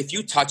 that if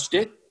you touched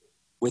it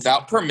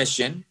without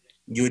permission,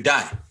 you would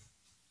die.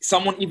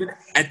 Someone even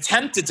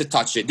attempted to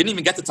touch it, didn't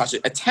even get to touch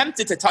it,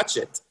 attempted to touch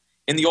it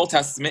in the Old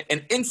Testament,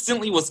 and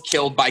instantly was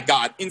killed by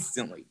God,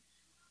 instantly,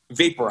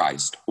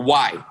 vaporized.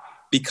 Why?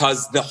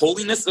 Because the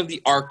holiness of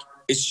the ark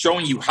is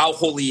showing you how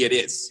holy it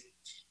is.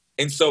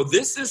 And so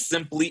this is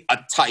simply a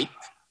type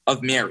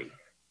of Mary,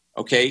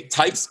 okay?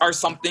 Types are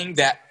something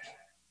that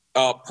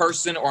a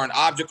person or an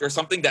object or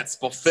something that's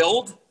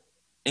fulfilled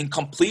and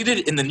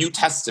completed in the New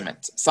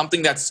Testament,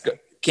 something that's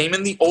came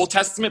in the Old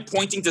Testament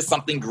pointing to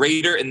something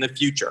greater in the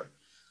future.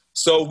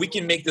 So we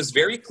can make this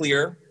very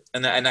clear,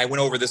 and I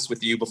went over this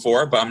with you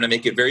before, but I'm going to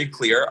make it very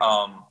clear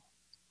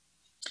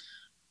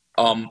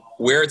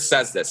where it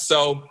says this.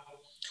 So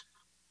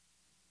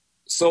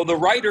the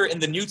writer in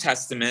the New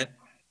Testament,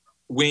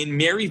 when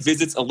Mary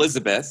visits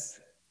Elizabeth,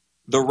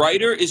 the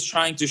writer is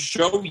trying to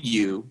show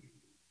you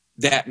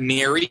that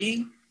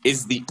Mary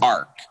is the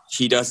ark.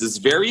 He does this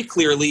very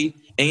clearly.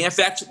 And in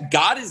fact,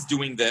 God is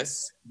doing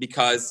this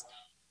because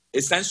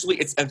essentially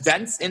it's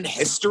events in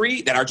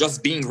history that are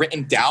just being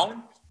written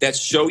down that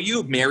show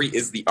you Mary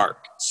is the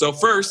ark. So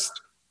first,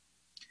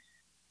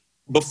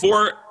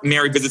 before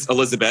Mary visits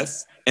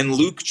Elizabeth, in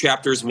Luke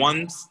chapters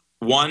 1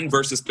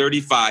 verses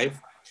 35,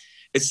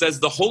 it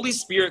says, the Holy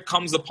Spirit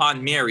comes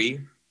upon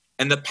Mary,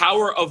 and the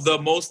power of the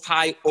Most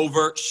High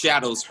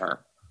overshadows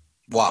her.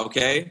 Wow.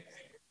 Okay?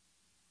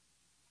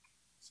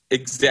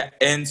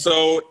 And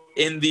so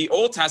in the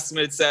Old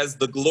Testament, it says,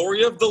 the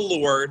glory of the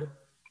Lord,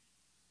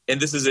 and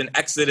this is in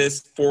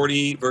Exodus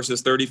 40,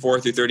 verses 34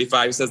 through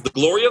 35. It says, the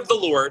glory of the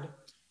Lord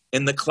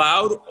in the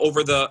cloud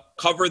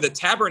cover the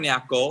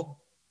tabernacle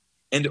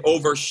and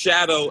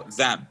overshadow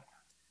them.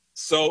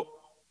 So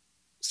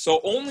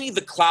only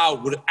the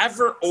cloud would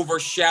ever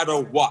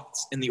overshadow what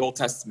in the Old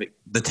Testament?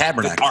 The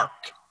tabernacle. The ark.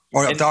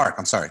 Or the ark,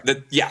 I'm sorry.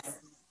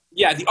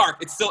 Yeah, the ark.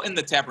 It's still in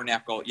the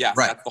tabernacle. Yeah,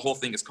 right. That's the whole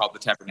thing is called the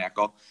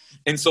tabernacle.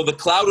 And so the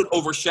cloud would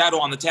overshadow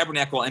on the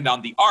tabernacle and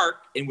on the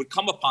ark and would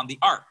come upon the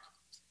ark.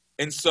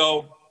 And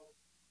so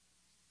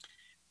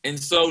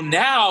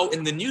now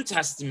in the New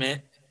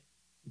Testament,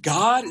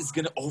 God is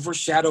going to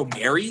overshadow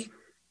Mary.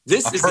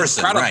 This is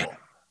incredible. Right.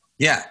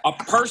 Yeah. A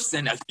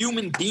person, a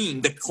human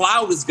being, the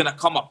cloud is going to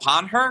come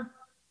upon her.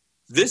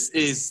 This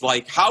is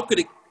like, how could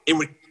it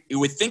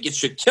would think it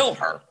should kill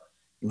her.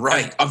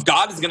 Right. Like, if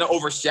God is going to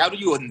overshadow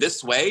you in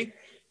this way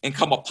and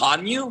come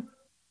upon you,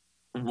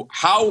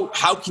 how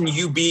can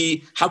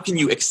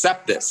you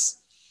accept this?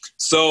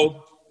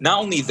 So not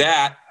only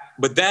that,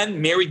 but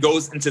then Mary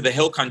goes into the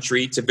hill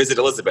country to visit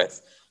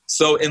Elizabeth.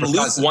 So in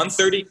Luke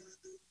 1:30,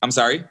 I'm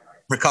sorry?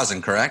 Her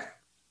cousin, correct?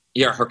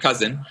 Yeah, her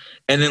cousin.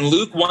 And in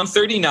Luke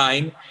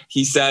 1:39,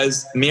 he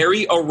says,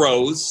 Mary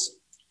arose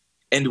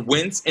and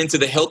went into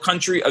the hill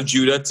country of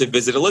Judah to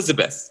visit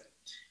Elizabeth.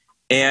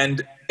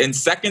 And in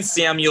 2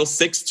 Samuel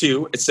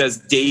 6:2, it says,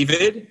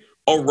 David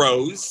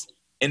arose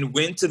and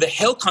went to the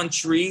hill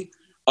country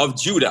of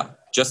Judah,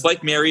 just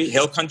like Mary,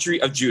 hill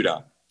country of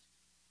Judah.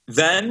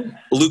 Then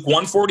Luke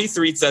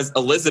 1:43 says,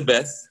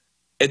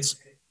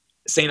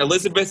 Saint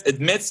Elizabeth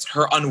admits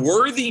her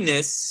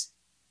unworthiness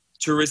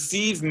to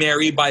receive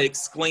Mary by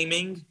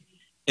exclaiming,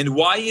 and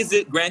why is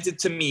it granted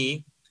to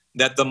me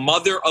that the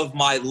mother of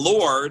my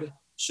Lord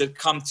should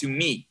come to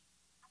me?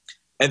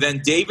 And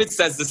then David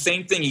says the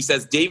same thing. He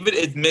says, David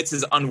admits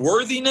his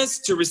unworthiness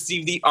to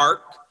receive the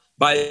ark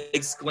by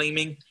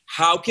exclaiming,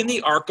 how can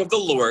the ark of the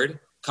Lord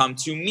come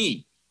to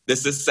me?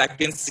 This is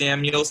 2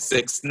 Samuel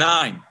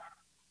 6:9.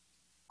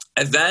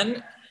 And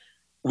then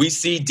we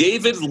see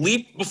David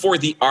leap before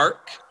the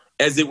ark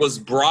as it was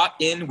brought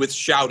in with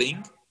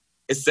shouting.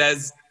 It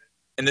says,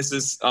 and this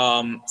is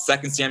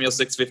 2 Samuel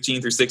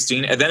 6:15 through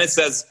 16. And then it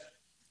says,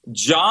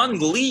 John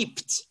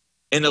leaped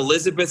in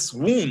Elizabeth's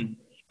womb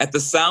at the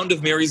sound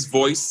of Mary's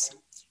voice,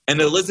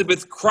 and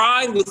Elizabeth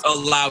cried with a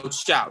loud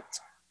shout.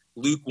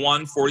 Luke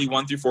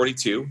 1:41 through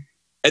 42.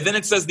 And then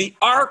it says, the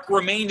ark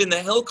remained in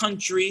the hill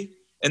country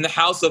in the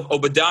house of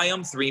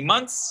Obadiah 3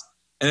 months.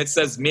 And it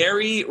says,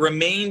 Mary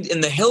remained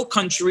in the hill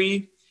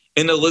country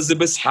in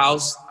Elizabeth's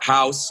house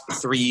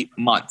 3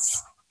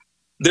 months.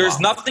 There's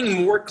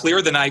nothing more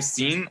clear than I've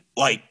seen,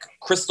 like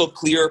crystal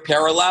clear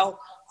parallel,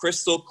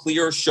 crystal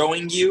clear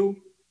showing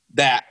you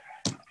that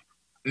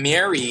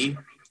Mary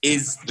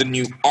is the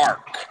new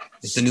ark.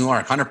 It's the new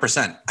ark,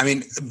 100%. I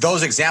mean,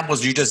 those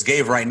examples you just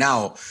gave right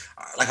now,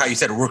 like how you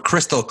said, we're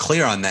crystal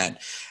clear on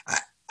that.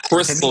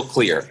 Crystal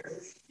clear.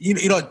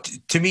 You know,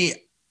 to me,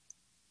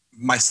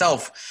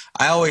 myself,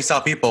 I always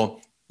tell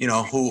people, you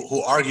know,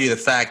 who argue the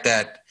fact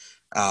that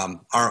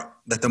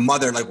that the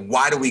mother, like,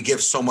 why do we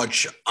give so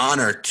much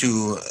honor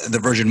to the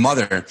Virgin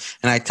Mother?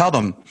 And I tell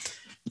them,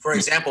 for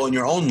example, in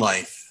your own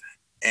life,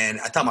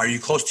 and I tell them, are you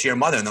close to your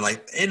mother? And they're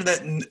like,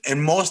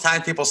 and most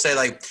times people say,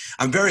 like,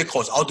 I'm very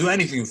close. I'll do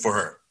anything for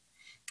her.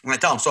 And I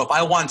tell them, so if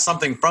I want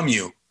something from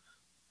you,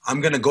 I'm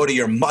going to go to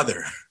your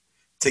mother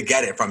to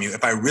get it from you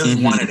if I really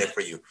wanted it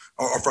for you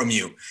or from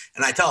you.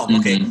 And I tell them,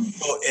 okay,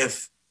 so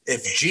if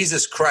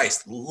Jesus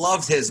Christ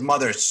loved his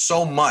mother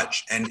so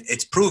much, and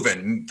it's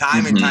proven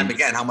time and time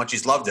again how much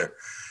he's loved her,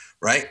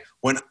 right?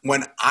 When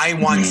I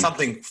want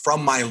something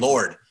from my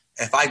Lord,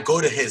 if I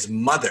go to his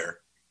mother,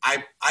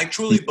 I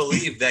truly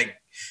believe that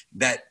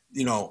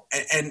you know,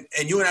 and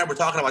you and I were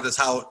talking about this,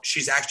 how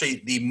she's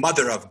actually the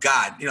mother of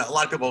God. You know, a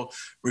lot of people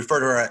refer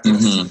to her as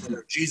the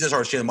mother of Jesus,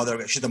 or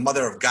she's the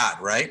mother of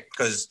God, right?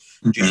 Because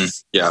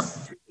Jesus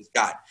is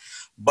God.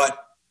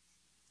 But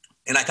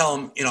and I tell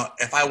him, you know,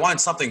 if I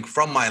want something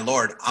from my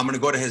Lord, I'm going to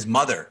go to his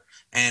mother.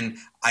 And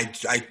I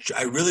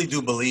really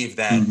do believe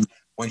that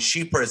when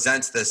she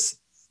presents this,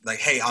 like,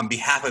 hey, on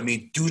behalf of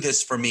me, do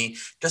this for me,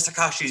 just like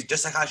how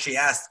she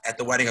asked at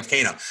the wedding of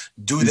Cana,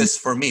 do this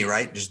for me,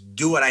 right? Just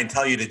do what I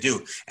tell you to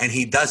do. And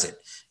he does it.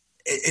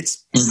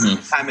 It's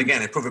time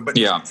again and proven. But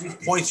these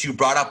points you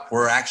brought up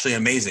were actually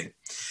amazing.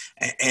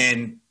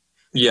 And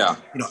you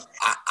know,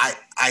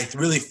 I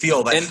really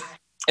feel that.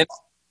 And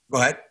go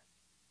ahead.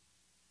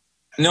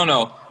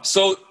 No.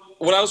 So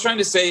what I was trying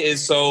to say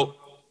is, so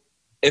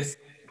if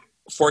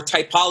for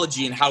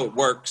typology and how it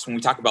works, when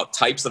we talk about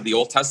types of the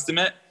Old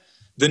Testament,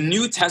 the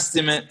New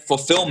Testament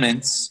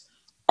fulfillments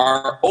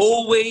are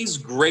always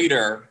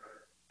greater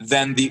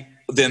than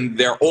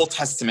their Old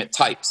Testament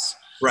types.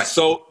 Right.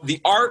 So the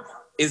ark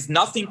is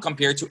nothing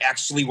compared to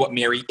actually what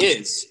Mary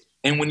is.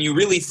 And when you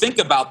really think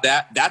about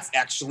that, that's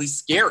actually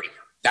scary.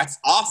 That's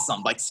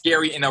awesome. Like,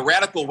 scary in a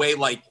radical way,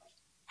 like,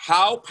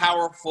 how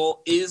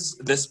powerful is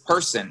this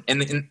person?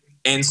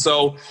 And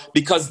so,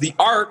 because the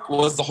ark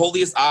was the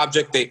holiest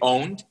object they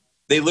owned,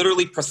 they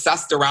literally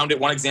processed around it.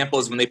 One example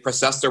is when they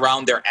processed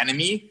around their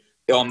enemy,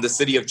 the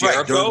city of Jericho.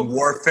 Right, during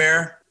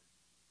warfare.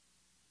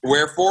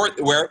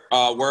 warfare.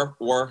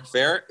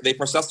 They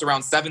processed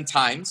around 7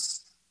 times.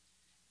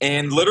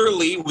 And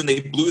literally, when they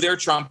blew their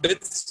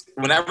trumpets,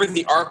 whenever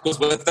the ark was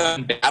with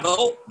them in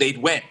battle, they'd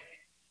win.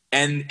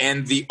 And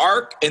the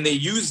ark, and they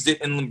used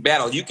it in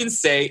battle. You can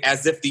say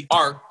as if the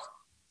ark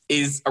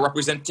is a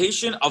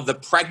representation of the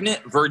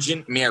pregnant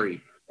Virgin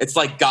Mary. It's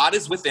like God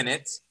is within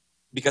it,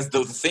 because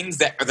the things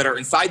that are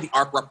inside the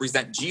ark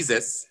represent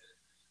Jesus.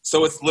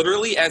 So it's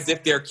literally as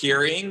if they're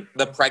carrying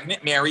the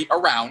pregnant Mary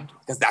around,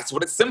 because that's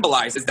what it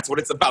symbolizes. That's what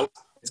it's about.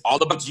 It's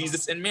all about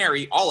Jesus and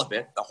Mary, all of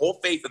it, the whole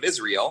faith of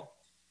Israel,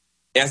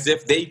 as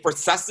if they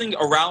processing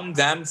around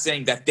them,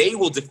 saying that they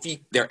will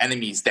defeat their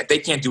enemies, that they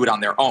can't do it on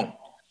their own.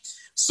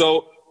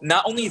 So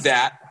not only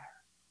that,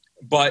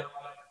 but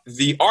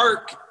the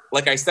ark,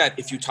 like I said,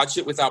 if you touch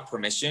it without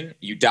permission,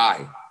 you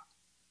die.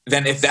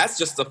 Then if that's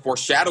just a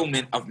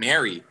foreshadowment of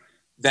Mary,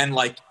 then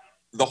like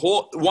the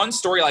whole one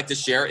story I like to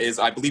share is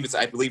I believe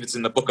it's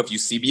in the book of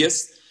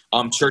Eusebius,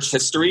 church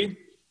history,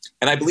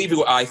 and I'm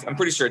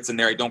pretty sure it's in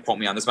there. I don't quote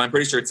me on this, but I'm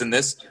pretty sure it's in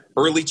this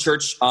early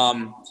church,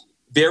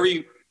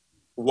 very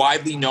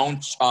widely known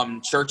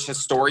church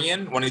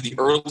historian, one of the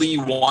early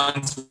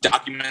ones who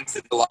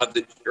documented a lot of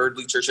the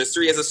early church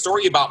history, has a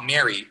story about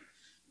Mary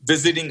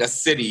visiting a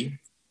city.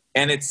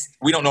 And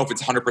we don't know if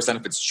it's 100%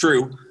 if it's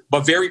true,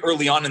 but very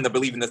early on in the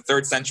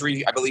 3rd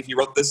century, I believe he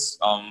wrote this.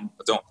 I'm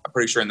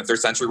pretty sure in the 3rd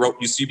century, wrote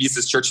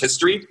Eusebius' church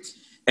history.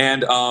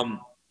 And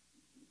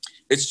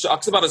it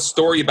talks about a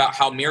story about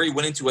how Mary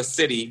went into a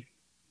city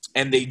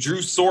and they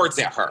drew swords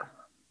at her.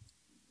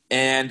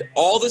 And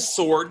all the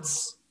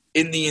swords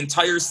in the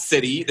entire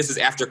city, this is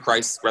after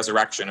Christ's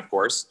resurrection, of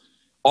course,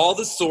 all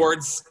the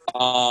swords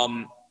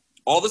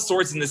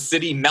in the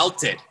city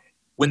melted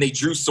when they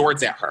drew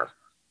swords at her.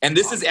 And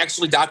this is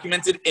actually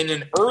documented in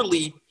an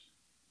early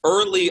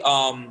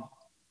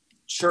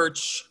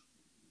church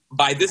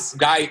by this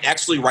guy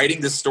actually writing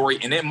this story,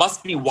 and it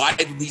must be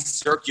widely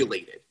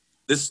circulated.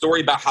 This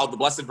story about how the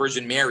Blessed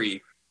Virgin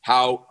Mary,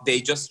 how they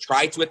just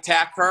tried to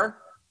attack her,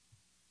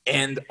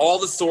 and all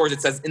the swords,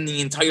 it says, in the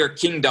entire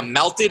kingdom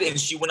melted, and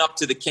she went up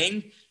to the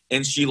king,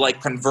 and she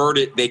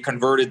they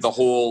converted the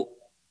whole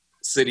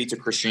city to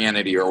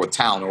Christianity, or a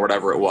town, or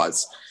whatever it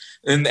was.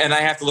 And I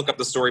have to look up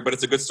the story, but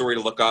it's a good story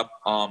to look up.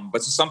 But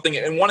it's something,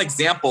 and one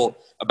example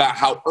about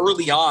how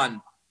early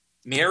on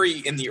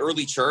Mary in the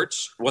early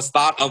church was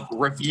thought of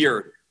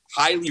revered,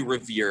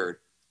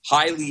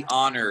 highly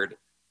honored,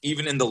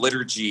 even in the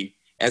liturgy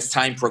as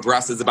time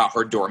progresses, about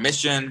her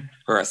dormition,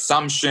 her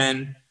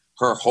assumption,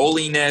 her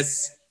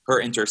holiness,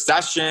 her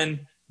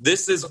intercession.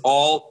 This is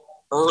all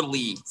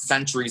early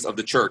centuries of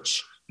the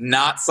church,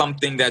 not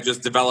something that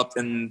just developed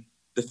in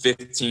the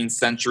 15th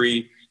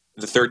century,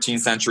 the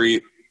 13th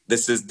century.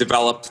 This is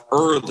developed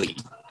early,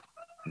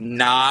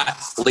 not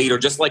later.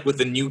 Just like with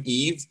the new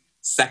Eve,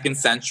 2nd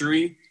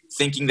century,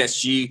 thinking that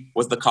she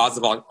was the cause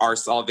of our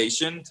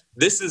salvation.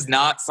 This is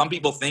not, some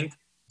people think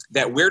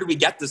that, where do we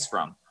get this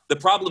from? The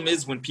problem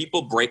is when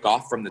people break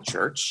off from the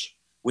church,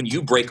 when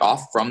you break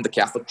off from the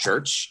Catholic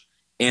Church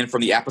and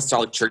from the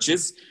apostolic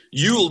churches,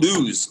 you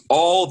lose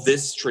all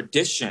this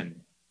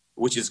tradition,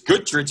 which is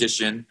good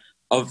tradition,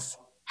 of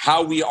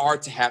how we are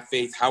to have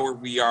faith, how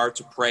we are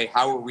to pray,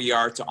 how we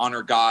are to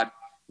honor God.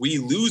 We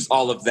lose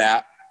all of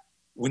that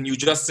when you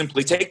just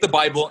simply take the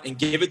Bible and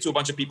give it to a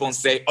bunch of people and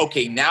say,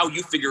 okay, now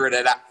you figure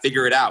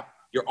it out.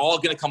 You're all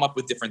going to come up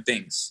with different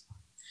things.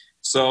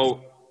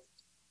 So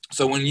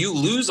when you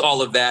lose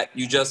all of that,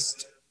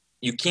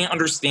 you can't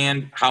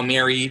understand how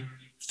Mary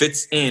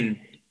fits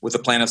in with the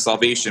plan of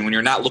salvation when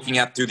you're not looking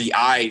at through the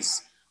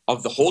eyes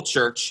of the whole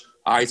church,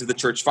 eyes of the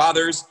church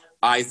fathers,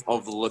 eyes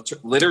of the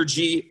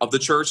liturgy of the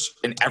church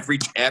in every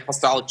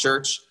apostolic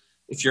church.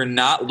 If you're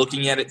not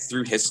looking at it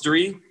through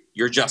history,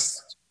 you're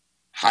just,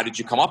 how did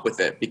you come up with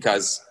it?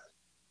 Because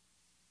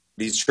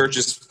these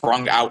churches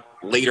sprung out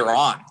later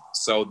on,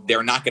 so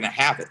they're not going to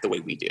have it the way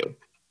we do.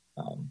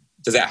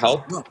 Does that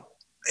help? No,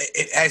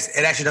 it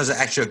actually does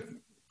actually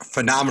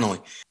phenomenally.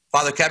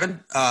 Father Kevin,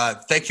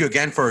 thank you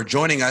again for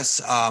joining us.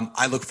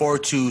 I look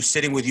forward to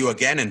sitting with you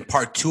again in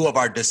part 2 of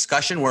our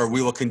discussion, where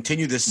we will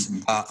continue this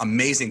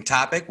amazing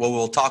topic, where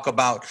we'll talk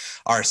about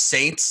our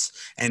saints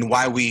and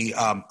why we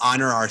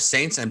honor our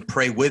saints and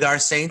pray with our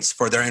saints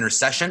for their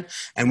intercession.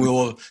 And we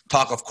will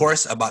talk, of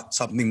course, about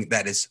something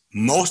that is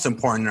most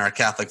important in our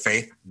Catholic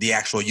faith, the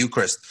actual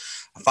Eucharist.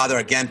 Father,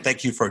 again,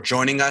 thank you for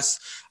joining us.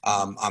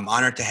 I'm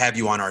honored to have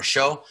you on our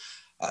show.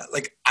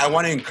 I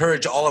want to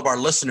encourage all of our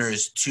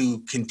listeners to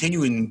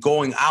continue in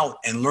going out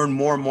and learn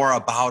more and more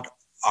about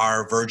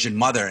our Virgin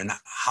Mother and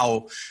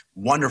how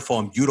wonderful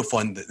and beautiful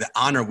and the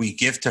honor we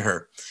give to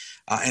her.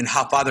 And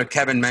how Father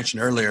Kevin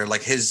mentioned earlier,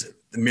 like his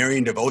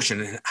Marian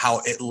devotion and how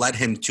it led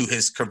him to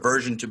his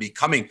conversion to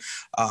becoming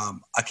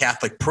a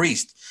Catholic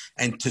priest,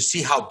 and to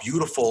see how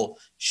beautiful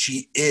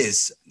she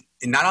is,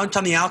 not only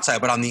on the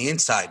outside, but on the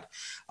inside,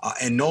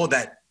 and know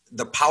that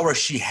the power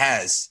she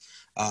has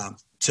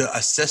to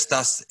assist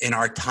us in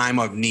our time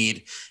of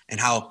need, and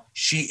how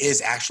she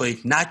is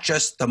actually not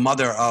just the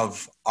mother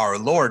of our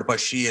Lord, but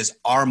she is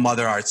our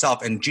mother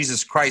ourselves. And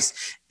Jesus Christ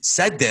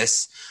said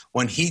this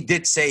when he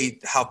did say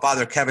how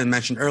Father Kevin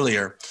mentioned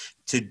earlier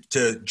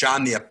to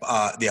John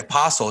the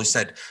apostle, he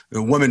said,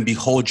 "Woman,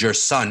 behold your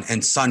son,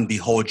 and son,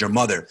 behold your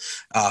mother."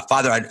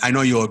 Father, I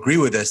know you'll agree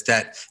with this,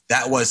 that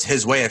was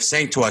his way of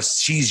saying to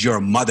us, she's your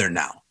mother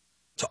now,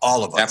 to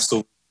all of us.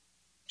 Absolutely.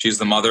 She's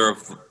the mother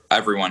of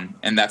everyone.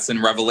 And that's in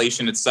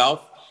Revelation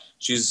itself.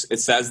 It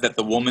says that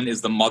the woman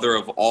is the mother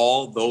of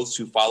all those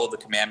who follow the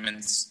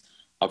commandments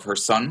of her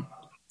son.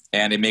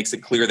 And it makes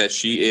it clear that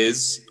she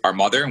is our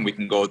mother. And we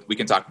can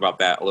talk about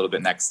that a little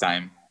bit next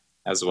time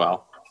as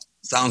well.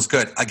 Sounds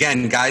good.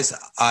 Again, guys,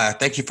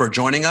 thank you for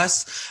joining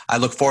us. I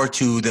look forward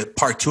to the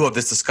part 2 of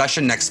this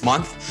discussion next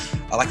month.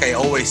 Like I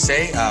always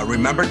say,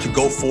 remember to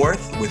go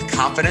forth with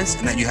confidence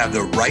and that you have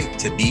the right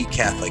to be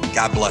Catholic.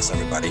 God bless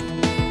everybody.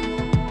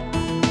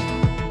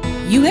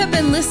 You have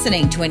been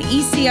listening to an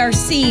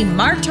ECRC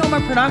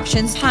Martoma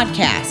Productions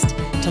podcast.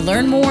 To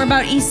learn more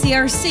about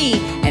ECRC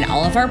and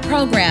all of our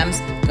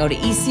programs, go to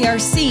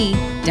ecrc.us.